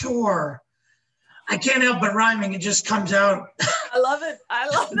for sure. I can't help but rhyming. It just comes out. I love it. I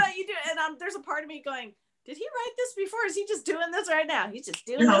love that you do it. And there's a part of me going, did he write this before? Is he just doing this right now? He's just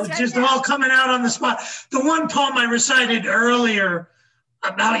doing this right now. It's just all coming out on the spot. The one poem I recited earlier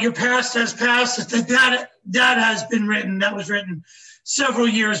about your past has passed, that has been written. That was written several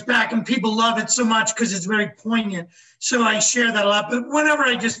years back, and people love it so much because it's very poignant. So I share that a lot. But whenever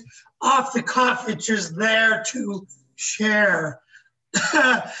I just off the cuff, it's just there to share.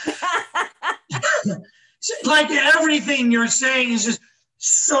 Like everything you're saying is just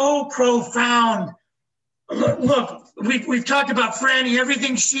so profound. Look, we've talked about Franny,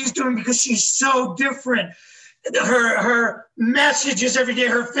 everything she's doing, because she's so different. Her messages every day,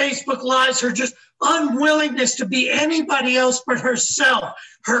 her Facebook lives, her just unwillingness to be anybody else but herself,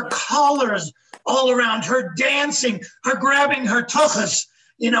 her colors all around, her dancing, her grabbing her tuchas,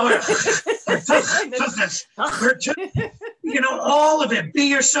 you know, her tuchas, you know, all of it. Be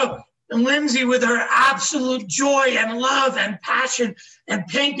yourself. And Lindsay, with her absolute joy and love and passion and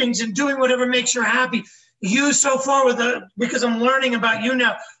paintings and doing whatever makes her happy. You so far because I'm learning about you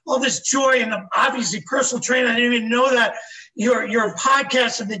now, all this joy and obviously personal training. I didn't even know that your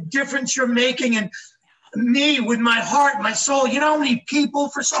podcast and the difference you're making, and me with my heart, my soul. You know how many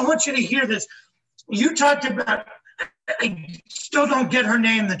people, I want you to hear this. You talked about, I still don't get her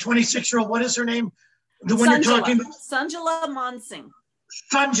name, the 26-year-old, what is her name? The one you're talking about? Sanjala Mansingh.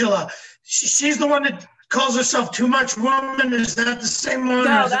 Sanjala. She's the one that calls herself Too Much Woman. Is that the same one?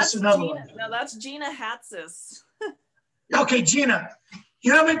 No, that's Gina. No, that's Gina Hatzis. Okay, Gina.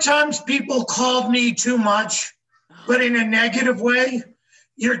 You know how many times people called me too much, but in a negative way?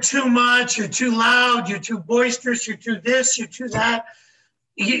 You're too much, you're too loud, you're too boisterous, you're too this, you're too that.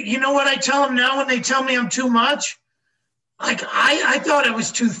 You know what I tell them now when they tell me I'm too much? Like, I thought it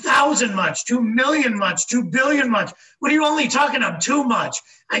was 2,000 much, 2 million much, 2 billion much. What are you only talking about? Too much.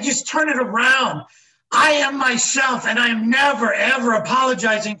 I just turn it around. I am myself, and I am never, ever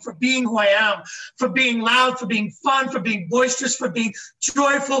apologizing for being who I am, for being loud, for being fun, for being boisterous, for being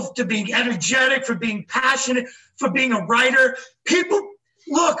joyful, to being energetic, for being passionate, for being a writer. People,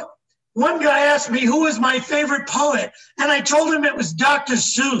 look, one guy asked me who was my favorite poet, and I told him it was Dr.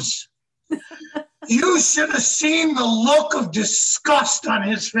 Seuss. You should have seen the look of disgust on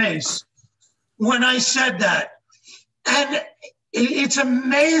his face when I said that. And it's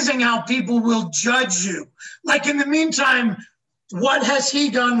amazing how people will judge you. Like, in the meantime, what has he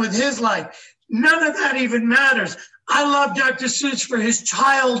done with his life? None of that even matters. I love Dr. Seuss for his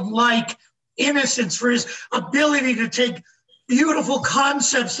childlike innocence, for his ability to take beautiful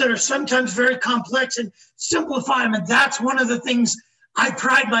concepts that are sometimes very complex and simplify them. And that's one of the things I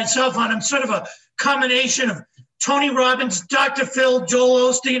pride myself on. I'm sort of a combination of Tony Robbins, Dr. Phil, Joel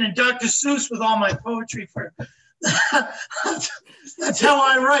Osteen, and Dr. Seuss with all my poetry. That's how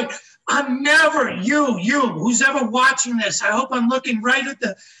I write. I'm never, who's ever watching this, I hope I'm looking right at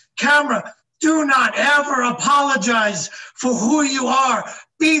the camera. Do not ever apologize for who you are.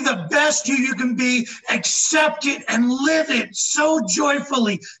 Be the best you can be, accept it and live it so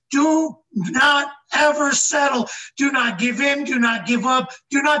joyfully. Do not ever settle. Do not give in, do not give up.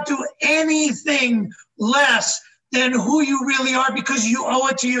 Do not do anything less than who you really are, because you owe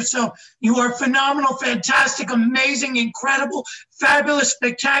it to yourself. You are phenomenal, fantastic, amazing, incredible, fabulous,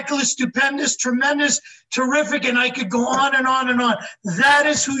 spectacular, stupendous, tremendous, terrific, and I could go on and on and on. That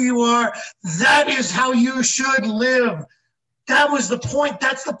is who you are. That is how you should live. That was the point.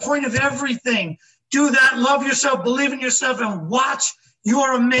 That's the point of everything. Do that, love yourself, believe in yourself, and watch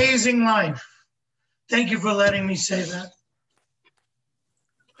your amazing life. Thank you for letting me say that.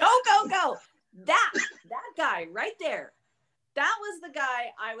 Go, go, go. That guy right there, that was the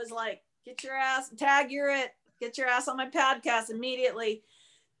guy I was like, get your ass, get your ass on my podcast immediately.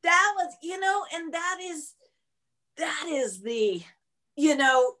 That was, and that is the,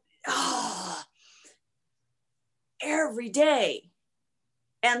 every day.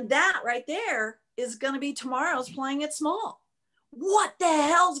 And that right there is going to be tomorrow's Playing It Small. What the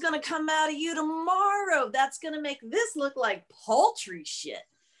hell's going to come out of you tomorrow? That's going to make this look like poultry shit.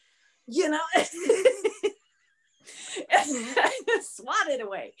 Swat it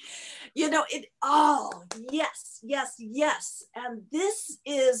away. Yes. And this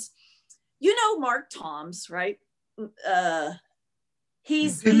is, Mark Toms, right?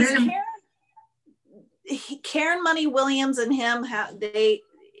 He's Karen Money Williams and him they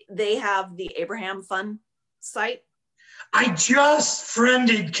have the Abraham Fund site. I just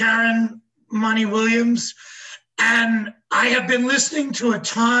friended Karen Money Williams, and I have been listening to a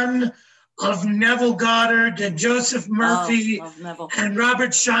ton of Neville Goddard and Joseph Murphy and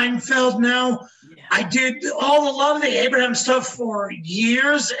Robert Scheinfeld now. Yeah. I did a lot of the Abraham stuff for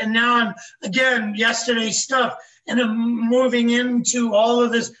years, and now I'm, again, yesterday's stuff, and I'm moving into all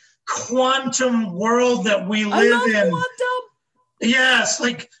of this quantum world that we live in. Quantum. Yes,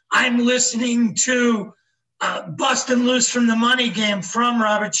 like I'm listening to Bustin' Loose from the Money Game from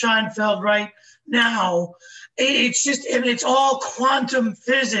Robert Scheinfeld right now. It's just, and it's all quantum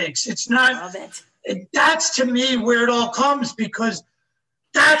physics. It's not, love it. That's to me where it all comes, because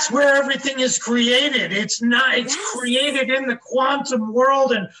that's where everything is created. It's not, it's created in the quantum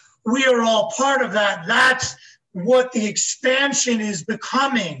world, and we are all part of that. That's what the expansion is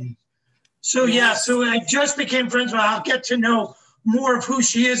becoming. So so I just became friends with her. I'll get to know more of who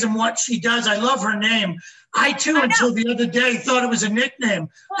she is and what she does. I love her name. I too, until the other day, thought it was a nickname.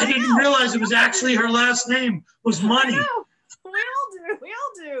 Well, I didn't realize it was actually her last name was Money. We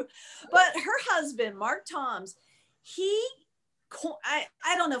all do. But her husband, Mark Toms,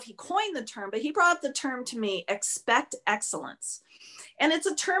 I don't know if he coined the term, but he brought up the term to me, expect excellence. And it's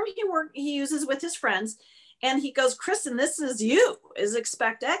a term he uses with his friends. And he goes, Kristen, this is you, is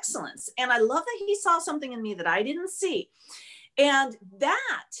expect excellence. And I love that he saw something in me that I didn't see. And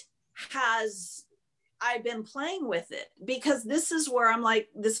that I've been playing with it, because this is where I'm like,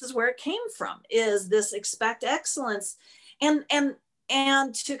 this is where it came from, is this expect excellence, and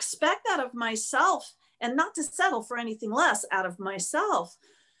to expect that of myself, and not to settle for anything less out of myself.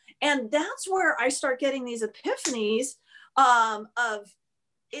 And that's where I start getting these epiphanies of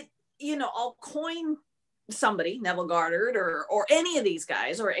it. I'll coin somebody, Neville Goddard or any of these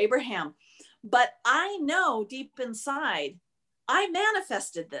guys, or Abraham, but I know deep inside, I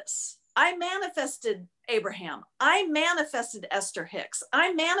manifested this. I manifested Abraham. I manifested Esther Hicks.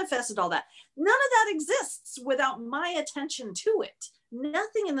 I manifested all that. None of that exists without my attention to it.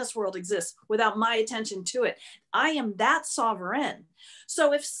 Nothing in this world exists without my attention to it. I am that sovereign.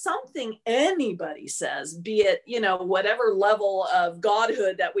 So if something anybody says, be it, whatever level of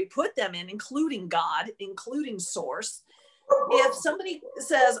godhood that we put them in, including God, including source, if somebody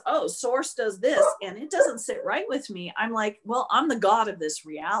says, oh, source does this, and it doesn't sit right with me, I'm like, well, I'm the God of this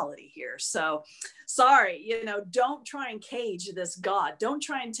reality here. So sorry, don't try and cage this God. Don't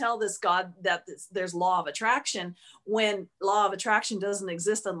try and tell this God that there's law of attraction, when law of attraction doesn't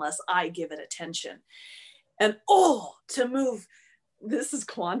exist unless I give it attention. And to move, this is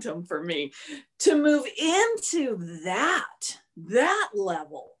quantum for me, to move into that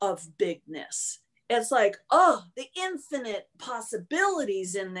level of bigness. It's like, the infinite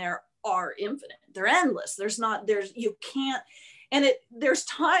possibilities in there are infinite. They're endless. You can't, and there's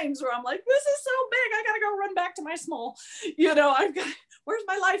times where I'm like, this is so big, I gotta go run back to my small, where's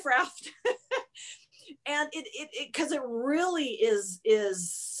my life raft? And because it really is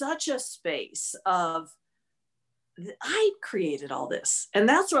such a space of, I created all this. And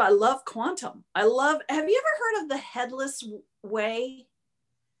that's what I love quantum. Have you ever heard of the headless way?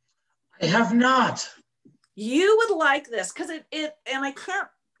 I have not. You would like this, because and I can't,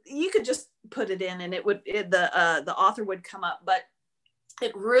 you could just put it in and the author would come up, but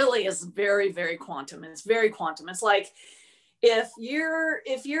it really is very, very quantum. It's very quantum. It's like, if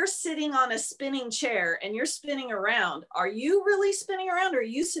you're sitting on a spinning chair and you're spinning around, are you really spinning around, or are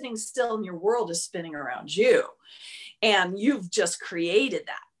you sitting still and your world is spinning around you? And you've just created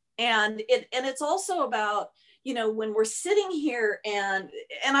that. And it's also about, when we're sitting here and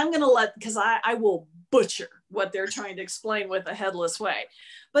I'm going to because I will butcher what they're trying to explain with a headless way,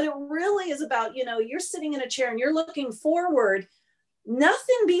 but it really is about, you're sitting in a chair and you're looking forward.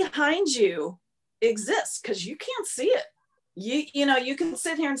 Nothing behind you exists because you can't see it. You can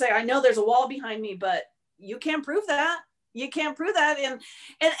sit here and say, I know there's a wall behind me, but you can't prove that. You can't prove that. And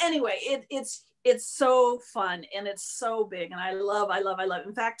anyway, it's so fun and it's so big. And I love.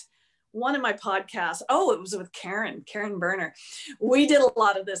 In fact, one of my podcasts, it was with Karen Berner. We did a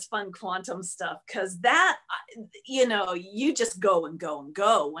lot of this fun quantum stuff, because that, you just go and go and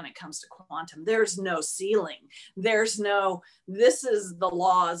go when it comes to quantum. There's no ceiling. This is the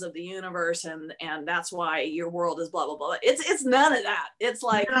laws of the universe, and that's why your world is blah, blah, blah. It's none of that. It's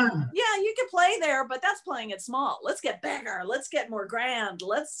like, yeah, you can play there, but that's playing it small. Let's get bigger. Let's get more grand.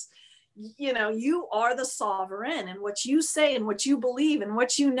 You are the sovereign, and what you say and what you believe and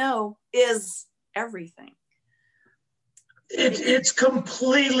what is everything. It's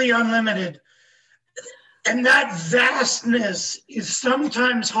completely unlimited. And that vastness is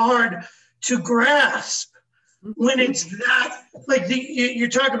sometimes hard to grasp when it's that, like you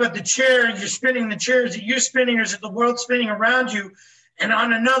talk about the chair, you're spinning the chair. Is it you spinning, or is it the world spinning around you? And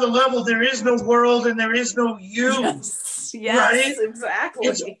on another level, there is no world and there is no you. Yes, right? Exactly.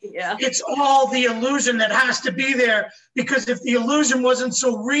 It's all the illusion that has to be there, because if the illusion wasn't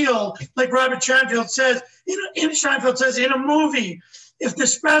so real, like Robert Shanfield says, in a movie, if the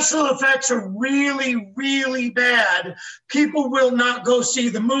special effects are really, really bad, people will not go see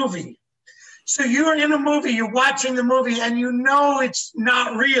the movie. So you're in a movie, you're watching the movie, and it's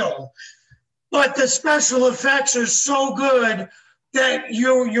not real, but the special effects are so good that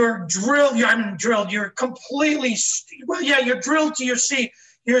you're drilled. You're completely, you're drilled to your seat.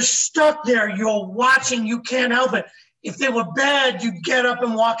 You're stuck there. You're watching. You can't help it. If they were bad, you'd get up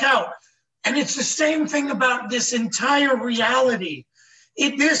and walk out. And it's the same thing about this entire reality.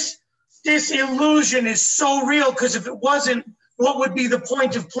 This illusion is so real, because if it wasn't, what would be the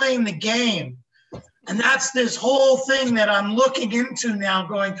point of playing the game? And that's this whole thing that I'm looking into now,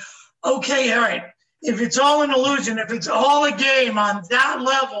 going, okay, all right. If it's all an illusion, if it's all a game on that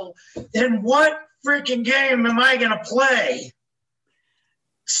level, then what freaking game am I going to play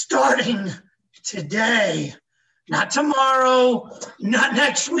starting today? Not tomorrow, not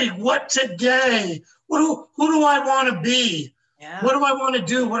next week. What today? Who do I want to be? Yeah. What do I want to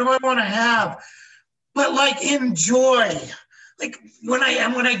do? What do I want to have? But like enjoy. Like when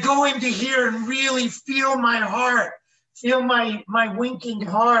I go into here and really feel my heart, feel my winking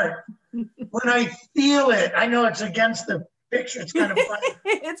heart. When I feel it, I know it's against the picture. It's kind of funny.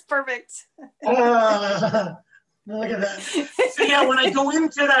 It's perfect. Look at that. So yeah, when I go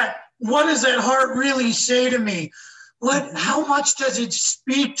into that, what does that heart really say to me? How much does it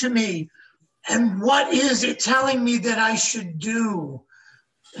speak to me? And what is it telling me that I should do?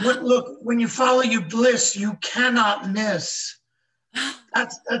 Look, when you follow your bliss, you cannot miss.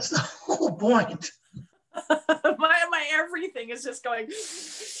 That's the whole point. my everything is just going,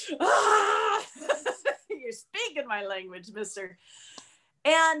 ah! You're speaking my language, mister.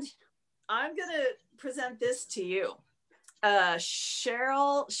 And I'm going to present this to you. Sherilyn,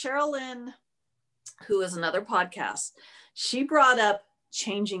 who is another podcast, she brought up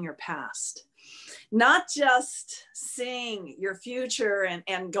changing your past. Not just seeing your future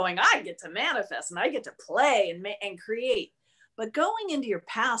and going, I get to manifest and I get to play and create, but going into your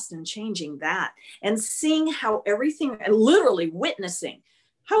past and changing that and seeing how everything, and literally witnessing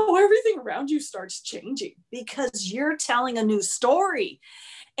how everything around you starts changing because you're telling a new story.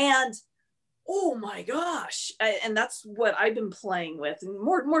 And oh my gosh. And that's what I've been playing with, and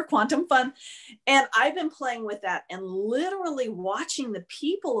more quantum fun. And I've been playing with that and literally watching the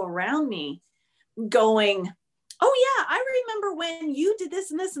people around me going, oh yeah, I remember when you did this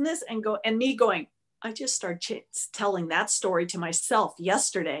and this and this, and me going, I just started telling that story to myself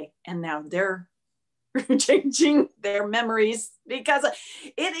yesterday, and now they're changing their memories because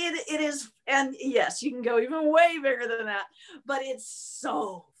it is. And yes, you can go even way bigger than that, but it's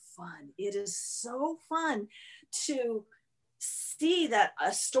so fun. It is so fun to see that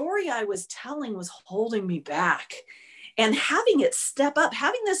a story I was telling was holding me back. And having it step up,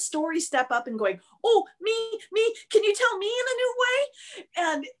 having this story step up and going, oh, me, can you tell me in a new way?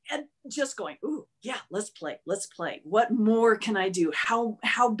 And just going, ooh, yeah, let's play. What more can I do?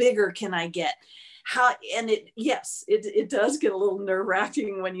 How bigger can I get? It does get a little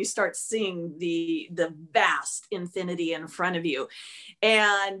nerve-wracking when you start seeing the vast infinity in front of you.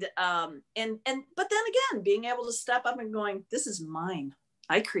 But then again, being able to step up and going, this is mine.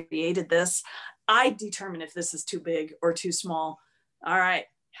 I created this. I determine if this is too big or too small. All right,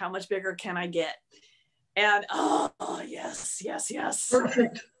 how much bigger can I get? And oh yes.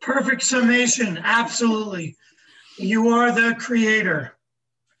 Perfect summation. Absolutely. You are the creator.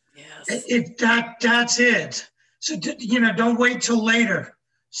 Yes. That's it. So don't wait till later.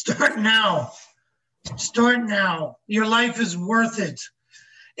 Start now. Your life is worth it.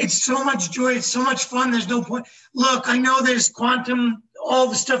 It's so much joy. It's so much fun. There's no point. Look, I know there's quantum, all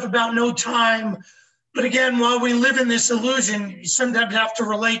the stuff about no time. But again, while we live in this illusion, you sometimes have to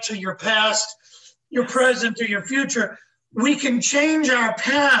relate to your past, your present, or your future. We can change our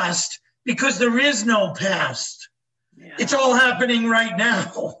past because there is no past. Yeah. It's all happening right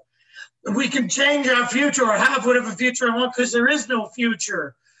now. We can change our future or have whatever future I want because there is no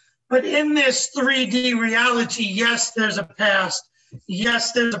future. But in this 3D reality, yes, there's a past.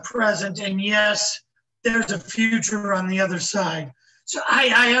 Yes, there's a present. And yes, there's a future on the other side. So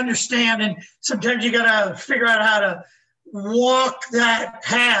I understand, and sometimes you got to figure out how to walk that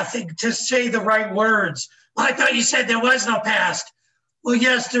path and to say the right words. Well, I thought you said there was no past. Well,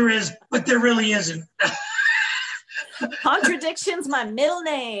 yes, there is, but there really isn't. Contradiction's my middle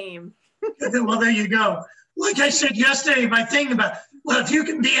name. Well, there you go. Like I said yesterday, my thing about, well, if you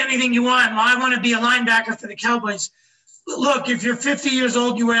can be anything you want, well, I want to be a linebacker for the Cowboys. But look, if you're 50 years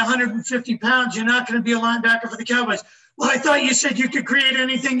old, you weigh 150 pounds, you're not going to be a linebacker for the Cowboys. Well, I thought you said you could create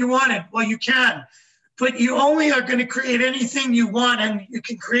anything you wanted. Well, you can, but you only are going to create anything you want, and you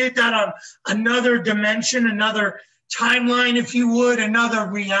can create that on another dimension, another timeline, if you would, another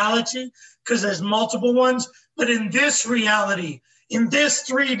reality, because there's multiple ones. But in this reality, in this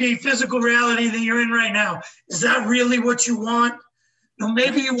 3D physical reality that you're in right now, is that really what you want? No,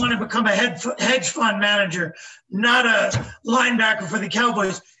 maybe you want to become a hedge fund manager, not a linebacker for the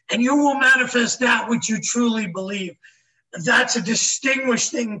Cowboys, and you will manifest that which you truly believe. That's a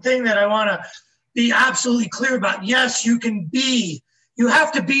distinguishing thing that I want to be absolutely clear about. Yes, you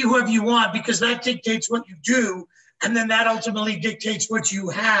have to be whoever you want, because that dictates what you do, and then that ultimately dictates what you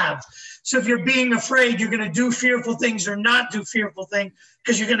have. So if you're being afraid, you're going to do fearful things or not do fearful things,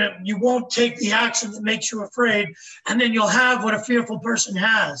 because you won't take the action that makes you afraid, and then you'll have what a fearful person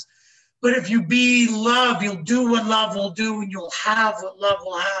has. But if you be love, you'll do what love will do, and you'll have what love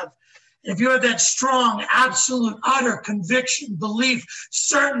will have. If you have that strong, absolute, utter conviction, belief,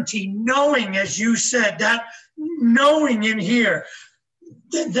 certainty, knowing, as you said, that knowing in here,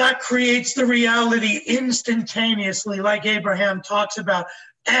 that creates the reality instantaneously, like Abraham talks about.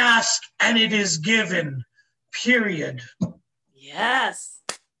 Ask and it is given, period. Yes.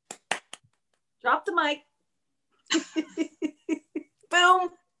 Drop the mic. Boom.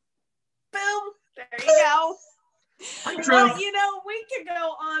 Boom. There you go. Well, you know, we could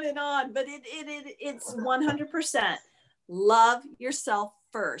go on and on, but it's 100%. Love yourself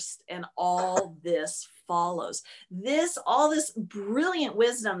first, and all this follows. All this brilliant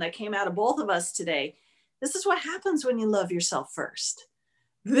wisdom that came out of both of us today. This is what happens when you love yourself first.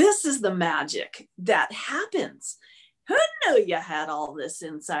 This is the magic that happens. Who knew you had all this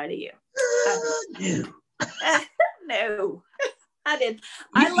inside of you? No, I did.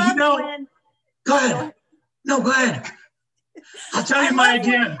 I love when. Go ahead. No, go ahead. I'll tell you my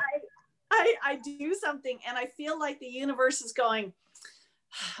idea. I do something and I feel like the universe is going,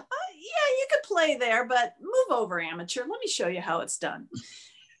 yeah, you could play there, but move over, amateur. Let me show you how it's done.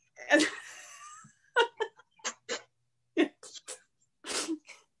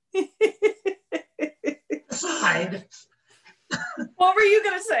 Aside. What were you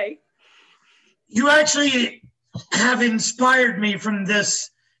going to say? You actually have inspired me from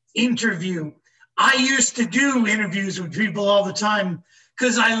this interview. I used to do interviews with people all the time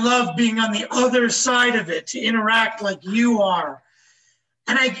because I love being on the other side of it, to interact like you are.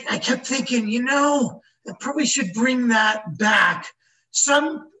 And I kept thinking, you know, I probably should bring that back.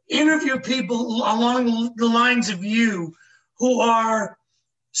 Some interview people along the lines of you who are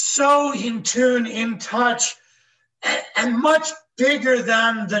so in tune, in touch, and much bigger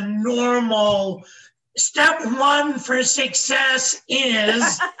than the normal. Step one for success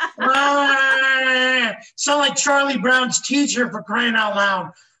is sound like Charlie Brown's teacher, for crying out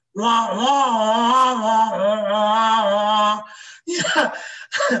loud. Yeah.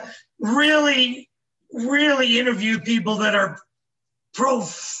 Really, really interview people that are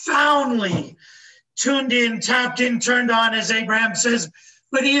profoundly tuned in, tapped in, turned on, as Abraham says,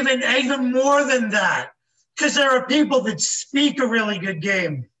 but even more than that, because there are people that speak a really good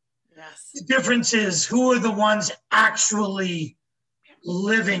game. Yes. The difference is who are the ones actually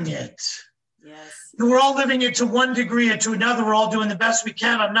living it. Yes. We're all living it to one degree or to another. We're all doing the best we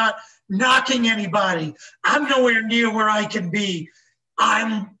can. I'm not knocking anybody. I'm nowhere near where I can be.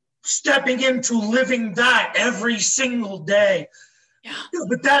 I'm stepping into living that every single day. Yeah.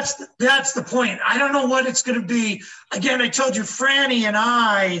 But that's the point. I don't know what it's going to be. Again, I told you, Franny and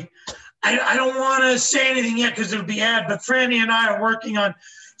I don't want to say anything yet because it'll be ad, but Franny and I are working on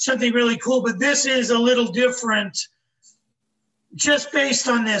something really cool. But this is a little different just based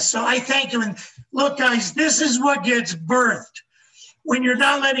on this. So I thank you. And look, guys, this is what gets birthed. When you're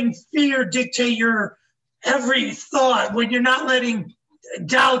not letting fear dictate your every thought, when you're not letting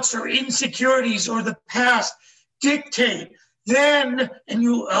doubts or insecurities or the past dictate, then, and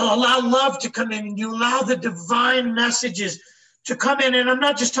you allow love to come in and you allow the divine messages to come in. And I'm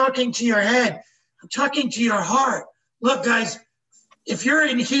not just talking to your head, I'm talking to your heart. Look, guys, if you're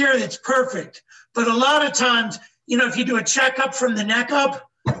in here, it's perfect. But a lot of times, you know, if you do a checkup from the neck up,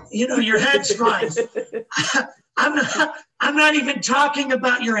 you know, your head's fine. I'm not even talking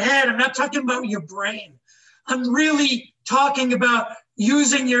about your head. I'm not talking about your brain. I'm really talking about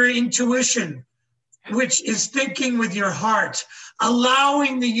using your intuition, which is thinking with your heart,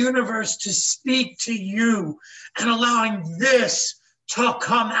 allowing the universe to speak to you and allowing this to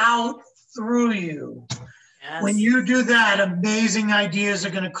come out through you. Yes. When you do that, amazing ideas are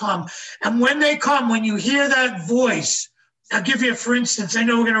going to come. And when they come, when you hear that voice, I'll give you a for instance. I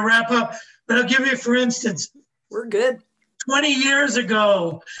know we're going to wrap up, but I'll give you a for instance. We're good. 20 years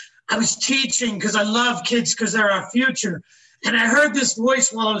ago, I was teaching because I love kids because they're our future. And I heard this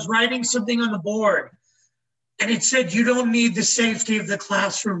voice while I was writing something on the board. And it said, you don't need the safety of the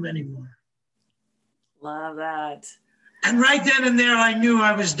classroom anymore. Love that. And right then and there, I knew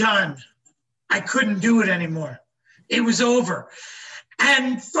I was done. I couldn't do it anymore. It was over.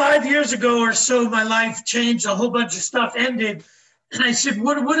 And 5 years ago or so, my life changed. A whole bunch of stuff ended. And I said,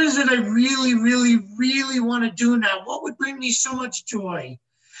 what is it I really, really, really want to do now? What would bring me so much joy?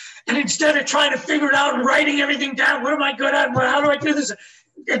 And instead of trying to figure it out and writing everything down, what am I good at? How do I do this?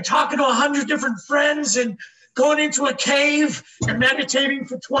 And talking to 100 different friends and going into a cave and meditating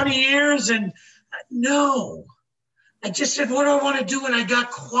for 20 years. And no, I just said, what do I want to do? And I got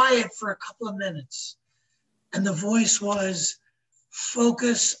quiet for a couple of minutes. And the voice was,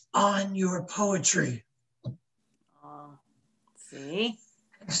 focus on your poetry. Oh, see?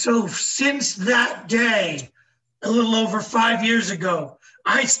 So since that day, a little over 5 years ago,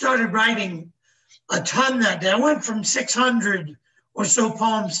 I started writing a ton that day. I went from 600 or so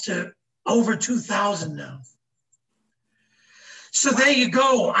poems to over 2,000 now. So there you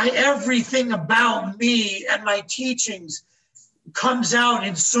go. Everything about me and my teachings comes out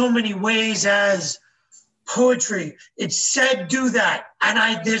in so many ways as poetry. It's said, do that.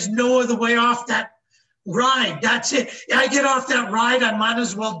 And there's no other way off that ride. That's it. If I get off that ride, I might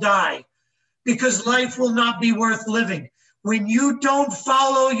as well die, because life will not be worth living. When you don't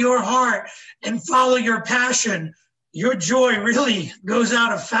follow your heart and follow your passion, your joy really goes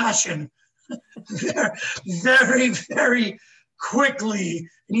out of fashion very, very quickly.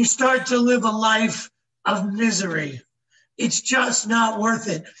 And you start to live a life of misery. It's just not worth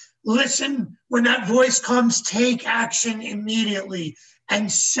it. Listen, when that voice comes, take action immediately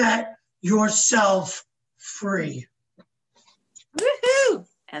and set yourself free. Woohoo!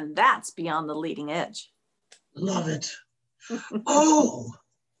 And that's Beyond the Leading Edge. Love it. Oh,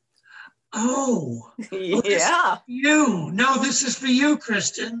 yeah. You. No, this is for you,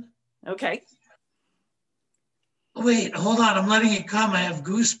 Kristen. Okay. Wait, hold on. I'm letting it come. I have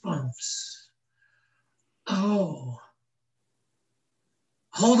goosebumps. Oh.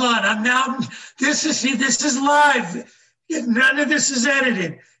 Hold on. This is live. None of this is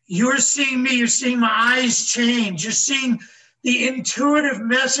edited. You're seeing me. You're seeing my eyes change. You're seeing the intuitive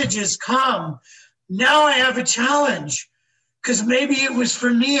messages come. Now I have a challenge, because maybe it was for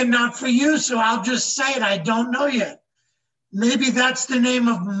me and not for you. So I'll just say it. I don't know yet. Maybe that's the name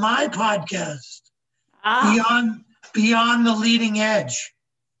of my podcast. Beyond the Leading Edge.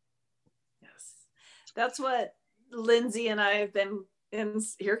 Yes. That's what Lindsay and I have been, and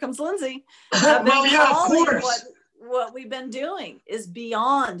here comes Lindsay. Well, yeah, of course. What we've been doing is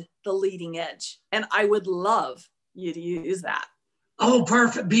Beyond the Leading Edge. And I would love you to use that. Oh,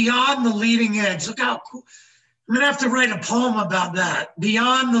 perfect. Beyond the Leading Edge. Look how cool. I'm going to have to write a poem about that.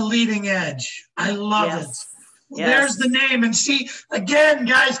 Beyond the Leading Edge. I love it. Well, there's the name. And see, again,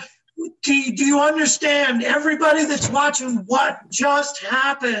 guys, do you understand, everybody that's watching, what just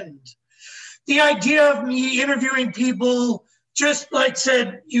happened? The idea of me interviewing people, just like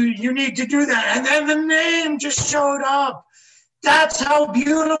said, you need to do that. And then the name just showed up. That's how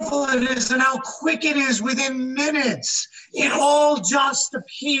beautiful it is and how quick it is. Within minutes, it all just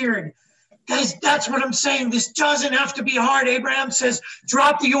appeared. Guys, that's what I'm saying. This doesn't have to be hard. Abraham says,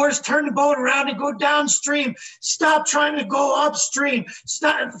 drop the oars, turn the boat around and go downstream. Stop trying to go upstream.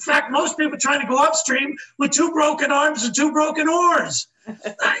 Stop. In fact, most people are trying to go upstream with 2 broken arms and 2 broken oars.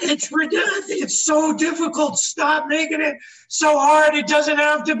 It's ridiculous. It's so difficult. Stop making it so hard. It doesn't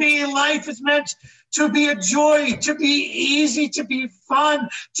have to be. Life is meant to be a joy, to be easy, to be fun,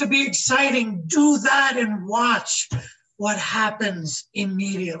 to be exciting. Do that and watch what happens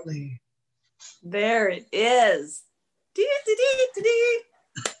immediately. There it is. This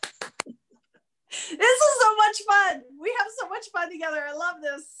is so much fun. We have so much fun together. I love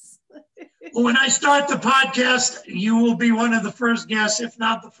this. When I start the podcast, you will be one of the first guests, if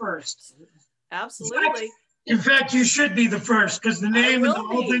not the first. Absolutely. In fact, you should be the first, because the name of the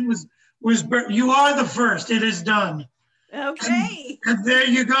whole thing was you are the first. It is done. Okay. And there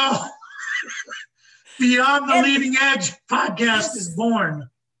you go. Beyond the Leading Edge podcast is born.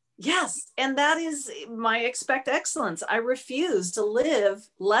 Yes, and that is my expect excellence. I refuse to live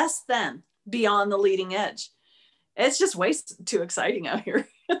less than Beyond the Leading Edge. It's just way too exciting out here.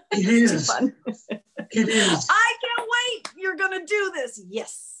 It is. Too fun. It is. I can't wait. You're going to do this.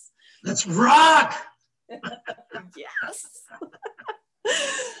 Yes. Let's rock. Yes.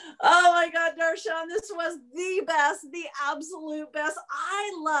 Oh my God, Darshan, this was the best, the absolute best.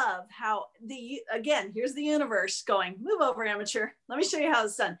 I love how again, here's the universe going, move over, amateur. Let me show you how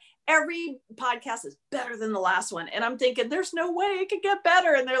it's done. Every podcast is better than the last one. And I'm thinking, there's no way it could get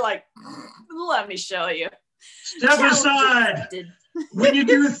better. And they're like, let me show you. Step aside. When you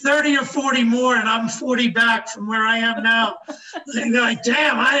do 30 or 40 more, and I'm 40 back from where I am now, you're like,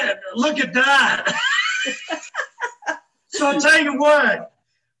 damn, look at that. So I'll tell you what,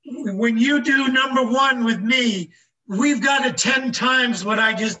 when you do number 1 with me, we've got to 10 times what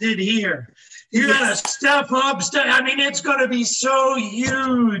I just did here. You got to step up. I mean, it's going to be so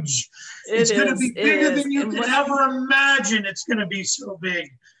huge. It's going to be bigger than you could ever imagine. It's going to be so big.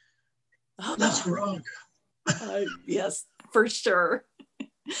 Let's rock. Yes, for sure.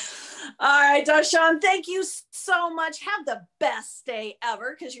 All right, Darshan, thank you so much. Have the best day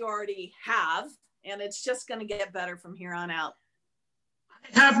ever, because you already have. And it's just going to get better from here on out.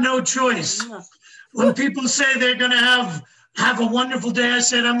 I have no choice. When people say they're going to have a wonderful day, I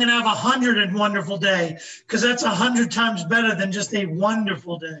said I'm going to have 100 and wonderful day, because that's 100 times better than just a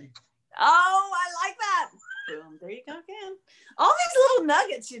wonderful day. Oh, I like that. Boom, there you go again. All these little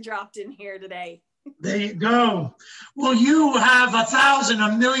nuggets you dropped in here today. There you go. Well, you have 1,000,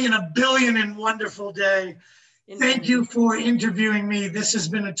 1,000,000, 1,000,000,000 and wonderful day. Thank you for interviewing me. This has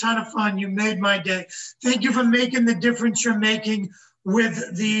been a ton of fun. You made my day. Thank you for making the difference you're making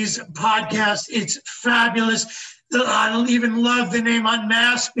with these podcasts. It's fabulous. I even love the name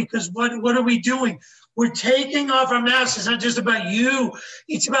Unmasked, because what are we doing? We're taking off our masks. It's not just about you.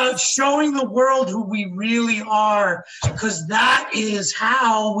 It's about showing the world who we really are, because that is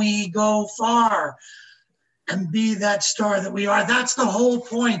how we go far and be that star that we are. That's the whole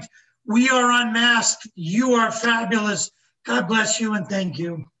point. We are unmasked. You are fabulous. God bless you and thank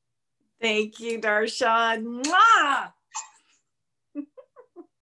you. Thank you, Darshan. Mwah!